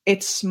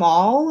 it's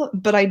small,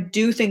 but I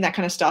do think that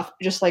kind of stuff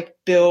just like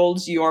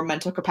builds your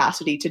mental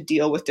capacity to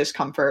deal with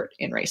discomfort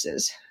in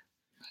races.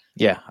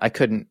 Yeah, I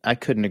couldn't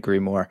agree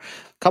more. A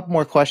couple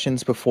more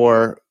questions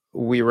before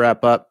we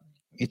wrap up.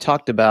 You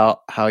talked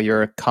about how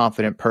you're a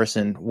confident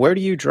person. Where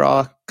do you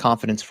draw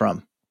confidence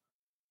from?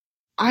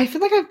 I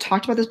feel like I've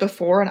talked about this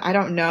before, and I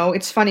don't know.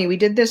 It's funny. We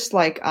did this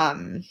like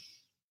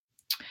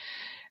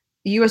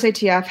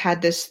USATF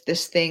had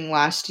this thing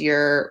last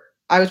year.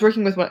 I was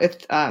working with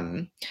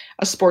a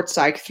sports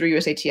psych through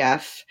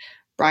USATF,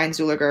 Brian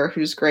Zuliger,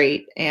 who's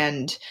great,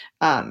 and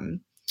kind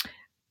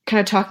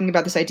of talking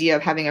about this idea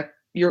of having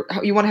you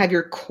want to have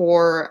your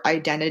core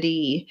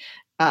identity,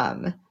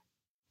 kind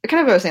of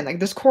what I was saying, like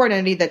this core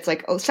identity that's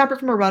like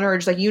separate from a runner, or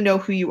just like you know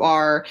who you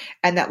are,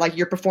 and that like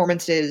your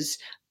performances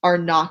are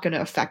not going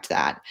to affect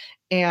that.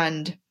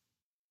 And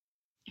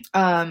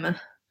Um,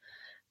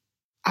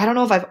 I don't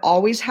know if I've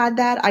always had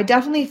that. I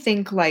definitely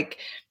think like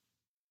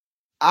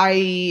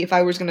if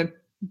I was gonna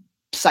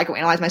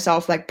psychoanalyze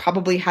myself, like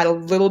probably had a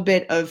little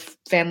bit of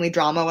family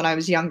drama when I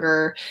was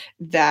younger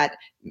that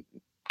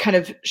kind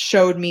of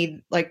showed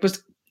me like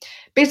was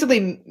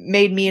basically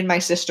made me and my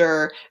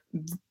sister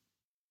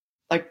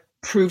like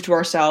prove to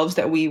ourselves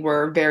that we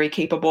were very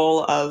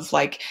capable of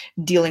like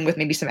dealing with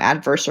maybe some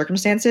adverse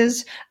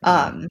circumstances.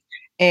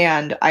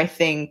 And I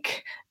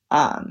think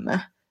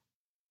I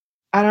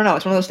don't know,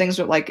 it's one of those things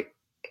where like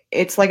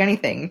it's like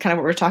anything, kind of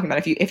what we're talking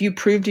about. If you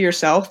prove to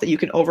yourself that you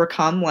can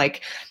overcome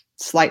like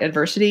slight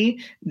adversity,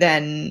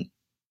 then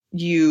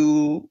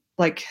you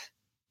like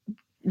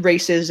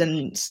races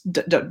and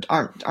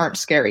aren't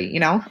scary, you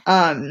know.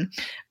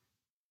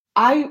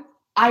 I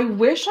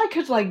wish I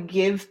could like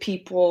give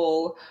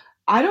people.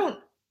 I don't.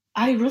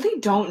 I really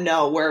don't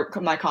know where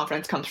my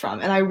confidence comes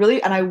from, and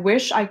I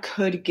wish I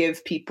could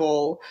give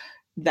people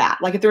that.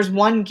 Like, if there's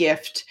one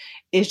gift,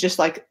 is just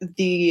like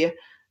the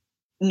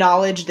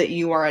knowledge that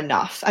you are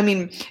enough. I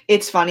mean,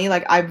 it's funny,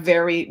 like I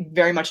very,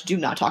 very much do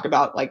not talk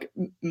about like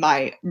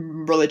my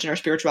religion or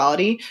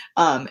spirituality.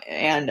 But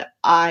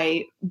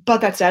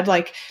that said,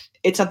 like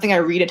it's something I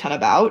read a ton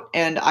about.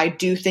 And I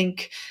do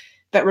think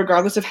that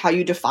regardless of how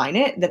you define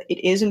it, that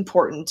it is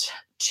important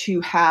to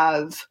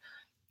have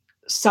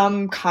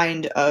some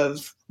kind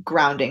of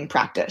grounding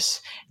practice.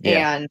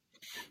 Yeah.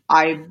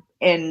 And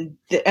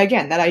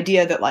again, that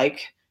idea that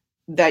like,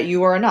 that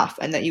you are enough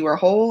and that you are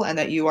whole and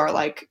that you are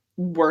like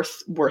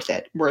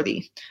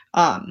worthy.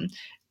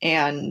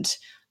 And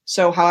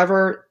so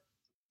however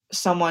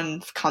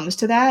someone comes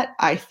to that,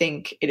 I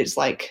think it is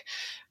like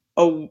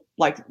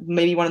like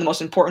maybe one of the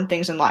most important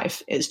things in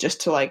life is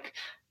just to like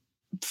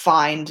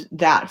find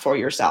that for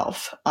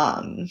yourself.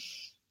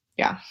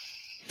 Yeah.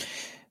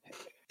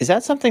 Is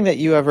that something that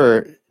you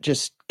ever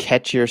just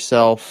catch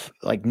yourself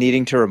like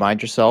needing to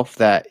remind yourself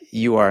that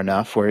you are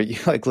enough, where you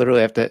like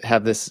literally have to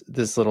have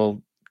this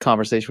little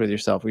conversation with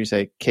yourself where you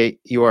say, Kate,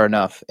 you are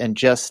enough, and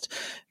just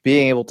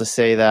being able to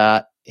say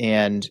that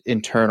and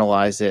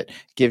internalize it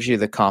gives you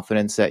the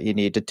confidence that you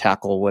need to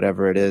tackle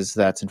whatever it is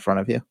that's in front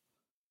of you?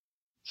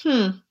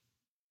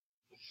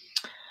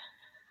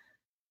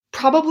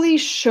 Probably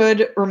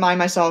should remind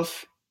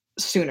myself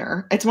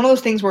sooner. It's one of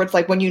those things where it's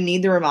like when you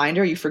need the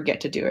reminder, you forget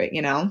to do it,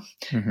 you know?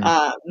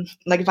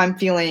 Like if I'm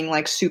feeling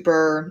like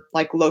super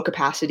like low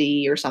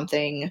capacity or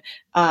something,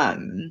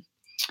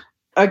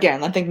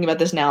 again, I'm thinking about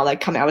this now,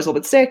 like I was a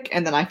little bit sick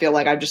and then I feel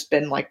like I've just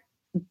been like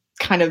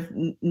kind of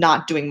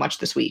not doing much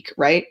this week,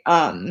 right?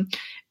 And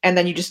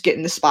then you just get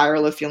in the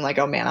spiral of feeling like,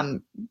 oh man,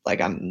 I'm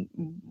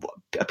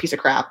a piece of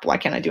crap. Why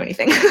can't I do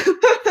anything?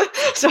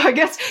 So I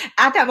guess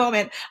at that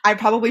moment, I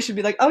probably should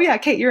be like, oh yeah,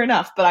 Kate, you're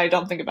enough. But I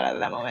don't think about it at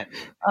that moment.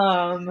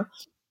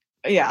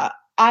 Yeah,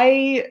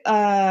 I've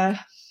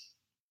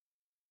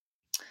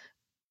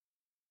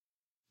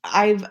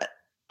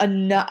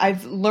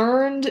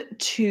learned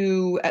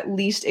to at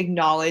least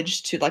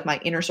acknowledge to like my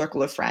inner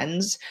circle of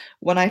friends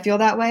when I feel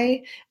that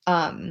way.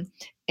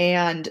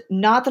 And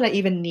not that I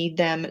even need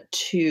them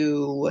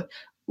to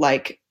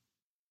like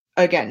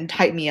again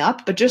hype me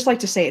up, but just like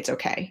to say it's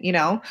okay, you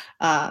know?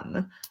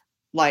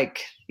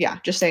 Like yeah,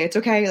 just say it's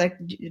okay, like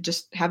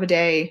just have a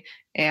day.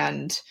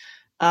 And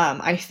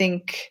I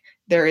think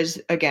there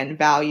is again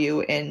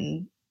value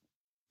in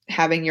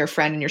having your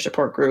friend and your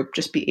support group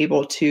just be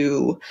able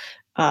to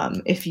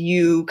if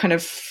you kind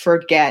of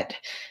forget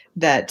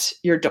that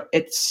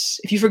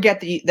if you forget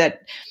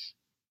that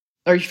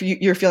or if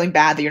you're feeling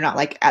bad that you're not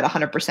like at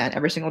 100%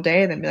 every single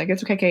day, then be like,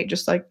 it's okay, Kate,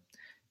 just like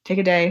take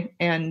a day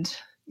and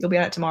you'll be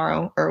at it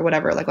tomorrow or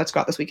whatever. Like, let's go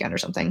out this weekend or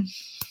something.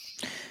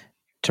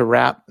 To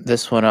wrap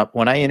this one up,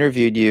 when I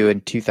interviewed you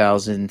in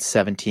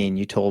 2017,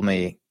 you told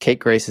me Kate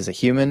Grace is a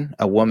human,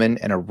 a woman,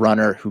 and a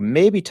runner who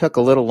maybe took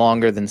a little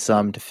longer than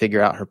some to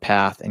figure out her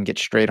path and get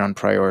straight on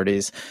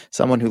priorities.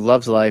 Someone who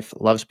loves life,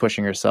 loves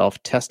pushing herself,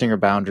 testing her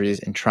boundaries,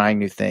 and trying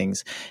new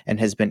things,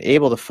 and has been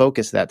able to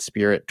focus that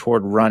spirit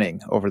toward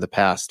running over the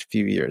past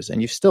few years.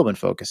 And you've still been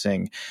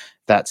focusing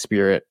that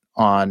spirit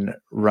on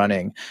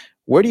running.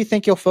 Where do you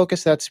think you'll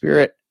focus that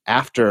spirit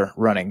after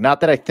running? Not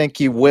that I think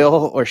you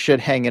will or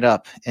should hang it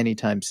up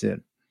anytime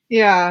soon.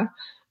 Yeah.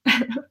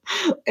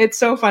 It's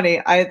so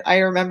funny. I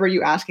remember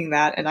you asking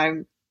that and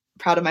I'm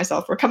proud of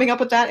myself for coming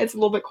up with that. It's a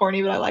little bit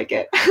corny, but I like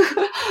it.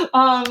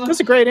 That's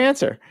a great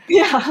answer.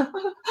 Yeah.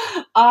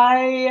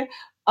 I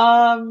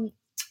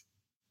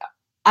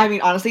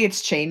mean, honestly,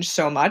 it's changed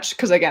so much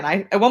because again,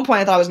 at one point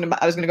I thought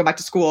I was gonna go back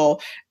to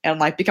school and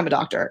like become a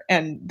doctor,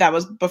 and that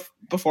was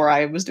before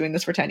I was doing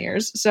this for 10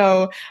 years.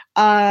 So,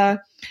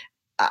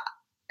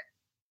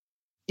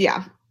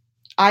 yeah,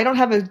 I don't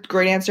have a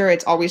great answer.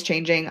 It's always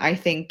changing. I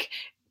think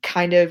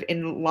kind of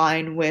in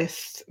line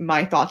with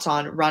my thoughts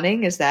on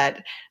running is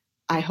that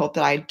I hope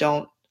that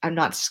I'm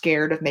not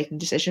scared of making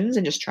decisions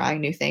and just trying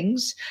new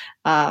things.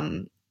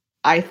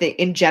 I think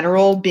in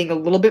general, being a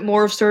little bit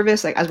more of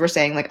service, like as we're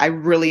saying, like I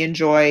really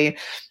enjoy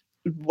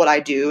what I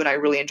do and I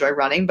really enjoy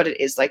running, but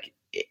it is like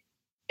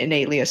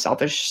innately a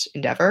selfish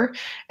endeavor.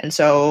 And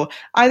so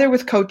either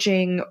with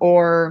coaching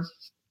or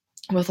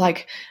with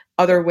like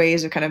other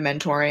ways of kind of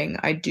mentoring,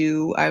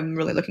 I'm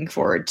really looking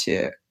forward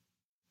to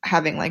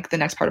having like the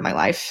next part of my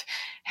life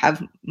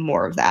have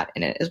more of that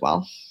in it as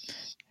well.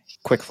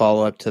 Quick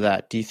follow-up to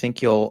that. Do you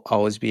think you'll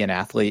always be an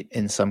athlete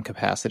in some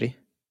capacity?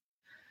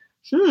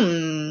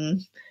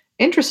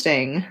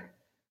 Interesting.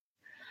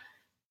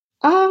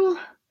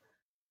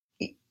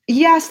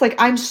 Yes, like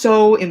I'm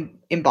so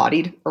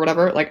embodied or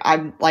whatever. Like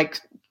I'm like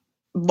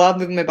love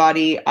moving my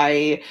body.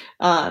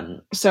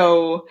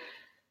 So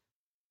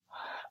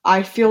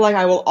I feel like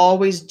I will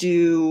always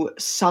do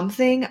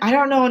something. I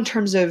don't know in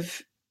terms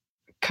of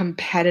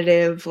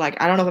competitive, like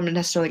I don't know if I'm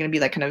necessarily going to be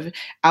like kind of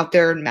out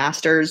there in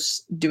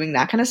masters doing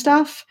that kind of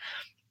stuff,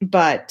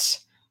 but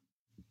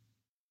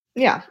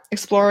yeah,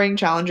 exploring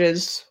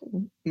challenges,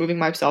 moving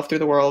myself through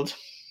the world.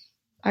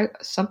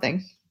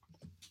 Something.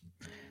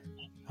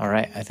 All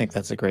right. I think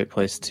that's a great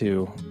place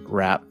to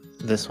wrap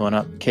this one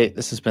up. Kate,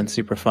 this has been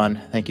super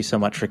fun. Thank you so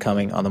much for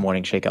coming on the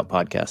Morning Shakeout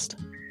podcast.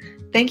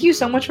 Thank you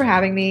so much for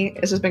having me.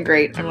 This has been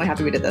great. I'm really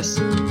happy we did this.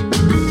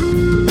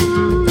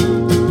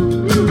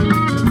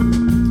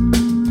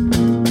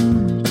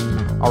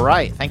 All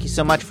right. Thank you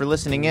so much for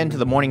listening in to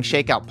the Morning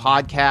Shakeout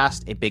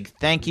podcast. A big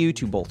thank you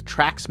to both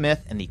Tracksmith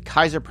and the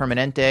Kaiser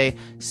Permanente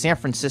San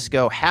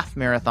Francisco Half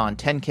Marathon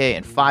 10K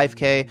and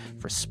 5K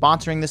for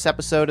sponsoring this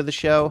episode of the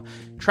show.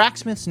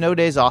 Tracksmith's No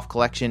Days Off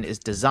collection is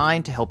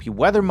designed to help you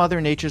weather Mother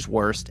Nature's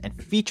worst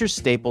and features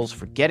staples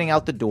for getting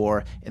out the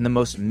door in the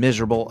most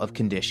miserable of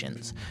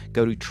conditions.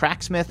 Go to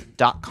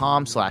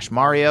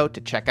tracksmith.com/Mario to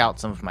check out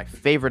some of my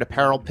favorite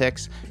apparel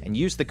picks and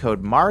use the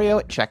code Mario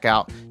at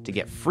checkout to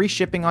get free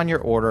shipping on your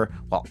order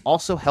while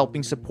also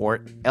helping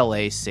support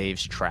LA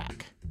Saves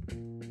Track.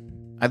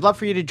 I'd love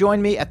for you to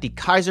join me at the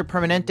Kaiser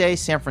Permanente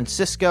San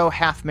Francisco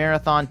Half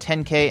Marathon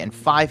 10K and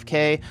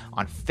 5K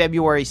on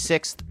February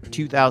 6th,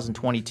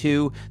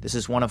 2022. This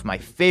is one of my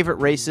favorite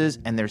races,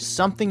 and there's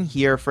something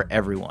here for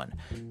everyone.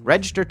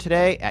 Register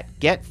today at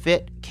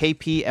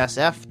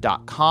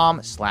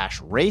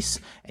getfitkpsf.com/race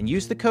and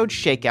use the code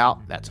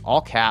SHAKEOUT, that's all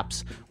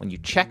caps, when you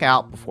check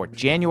out before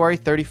January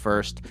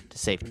 31st to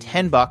save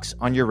 $10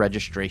 on your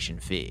registration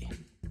fee.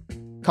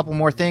 Couple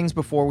more things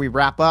before we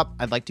wrap up.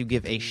 I'd like to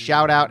give a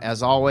shout out,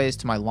 as always,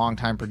 to my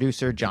longtime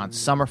producer, John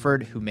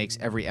Summerford, who makes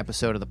every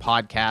episode of the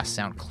podcast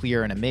sound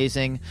clear and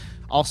amazing.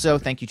 Also,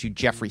 thank you to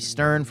Jeffrey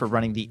Stern for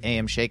running the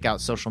AM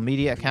Shakeout social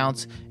media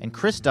accounts, and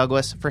Chris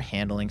Douglas for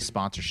handling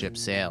sponsorship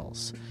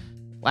sales.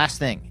 Last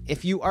thing,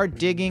 if you are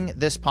digging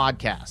this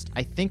podcast,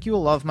 I think you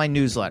will love my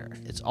newsletter.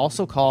 It's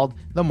also called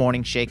The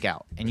Morning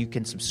Shakeout, and you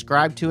can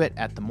subscribe to it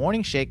at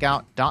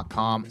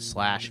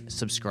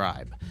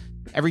themorningshakeout.com/subscribe.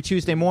 Every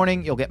Tuesday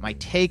morning, you'll get my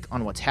take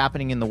on what's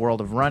happening in the world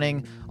of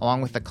running,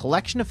 along with a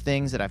collection of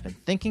things that I've been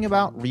thinking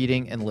about,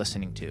 reading, and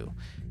listening to.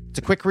 It's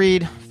a quick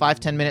read,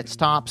 5-10 minutes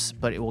tops,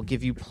 but it will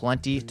give you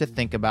plenty to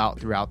think about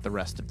throughout the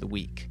rest of the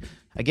week.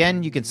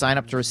 Again, you can sign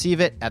up to receive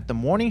it at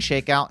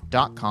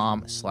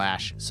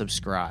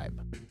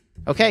themorningshakeout.com/subscribe.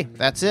 Okay,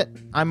 that's it.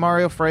 I'm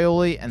Mario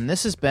Fraioli, and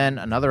this has been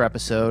another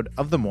episode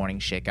of the Morning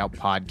Shakeout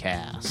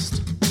podcast.